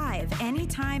HSN live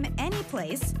anytime,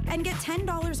 anyplace, and get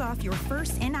 $10 off your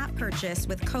first in-app purchase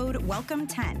with code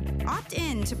WELCOME10. Opt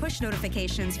in to push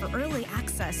notifications for early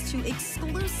access to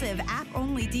exclusive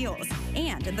app-only deals.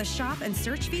 And the shop and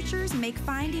search features make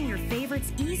finding your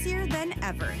favorites easier than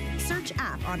ever. Search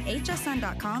app on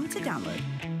hsn.com to download.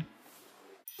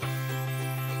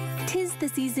 'Tis the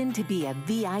season to be a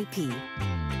VIP.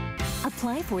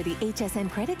 Apply for the HSN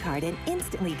credit card and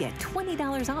instantly get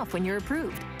 $20 off when you're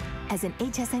approved. As an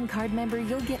HSN card member,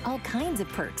 you'll get all kinds of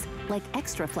perks, like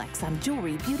extra flex on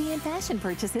jewelry, beauty, and fashion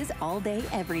purchases all day,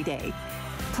 every day.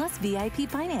 Plus VIP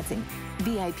financing,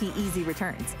 VIP easy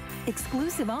returns,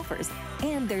 exclusive offers,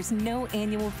 and there's no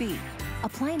annual fee.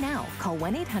 Apply now. Call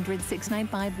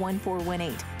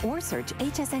 1-800-695-1418 or search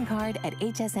HSN card at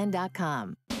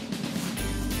hsn.com.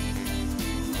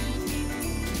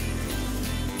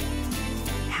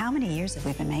 How many years have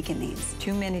we been making these?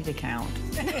 Too many to count.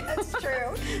 That's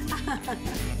true.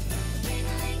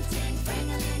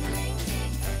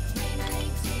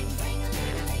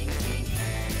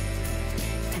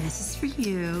 And this is for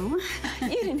you. You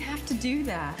didn't have to do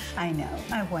that. I know,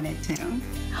 I wanted to.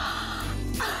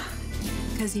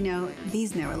 Because, you know,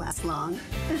 these never last long.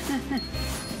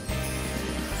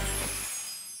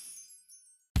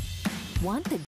 Want the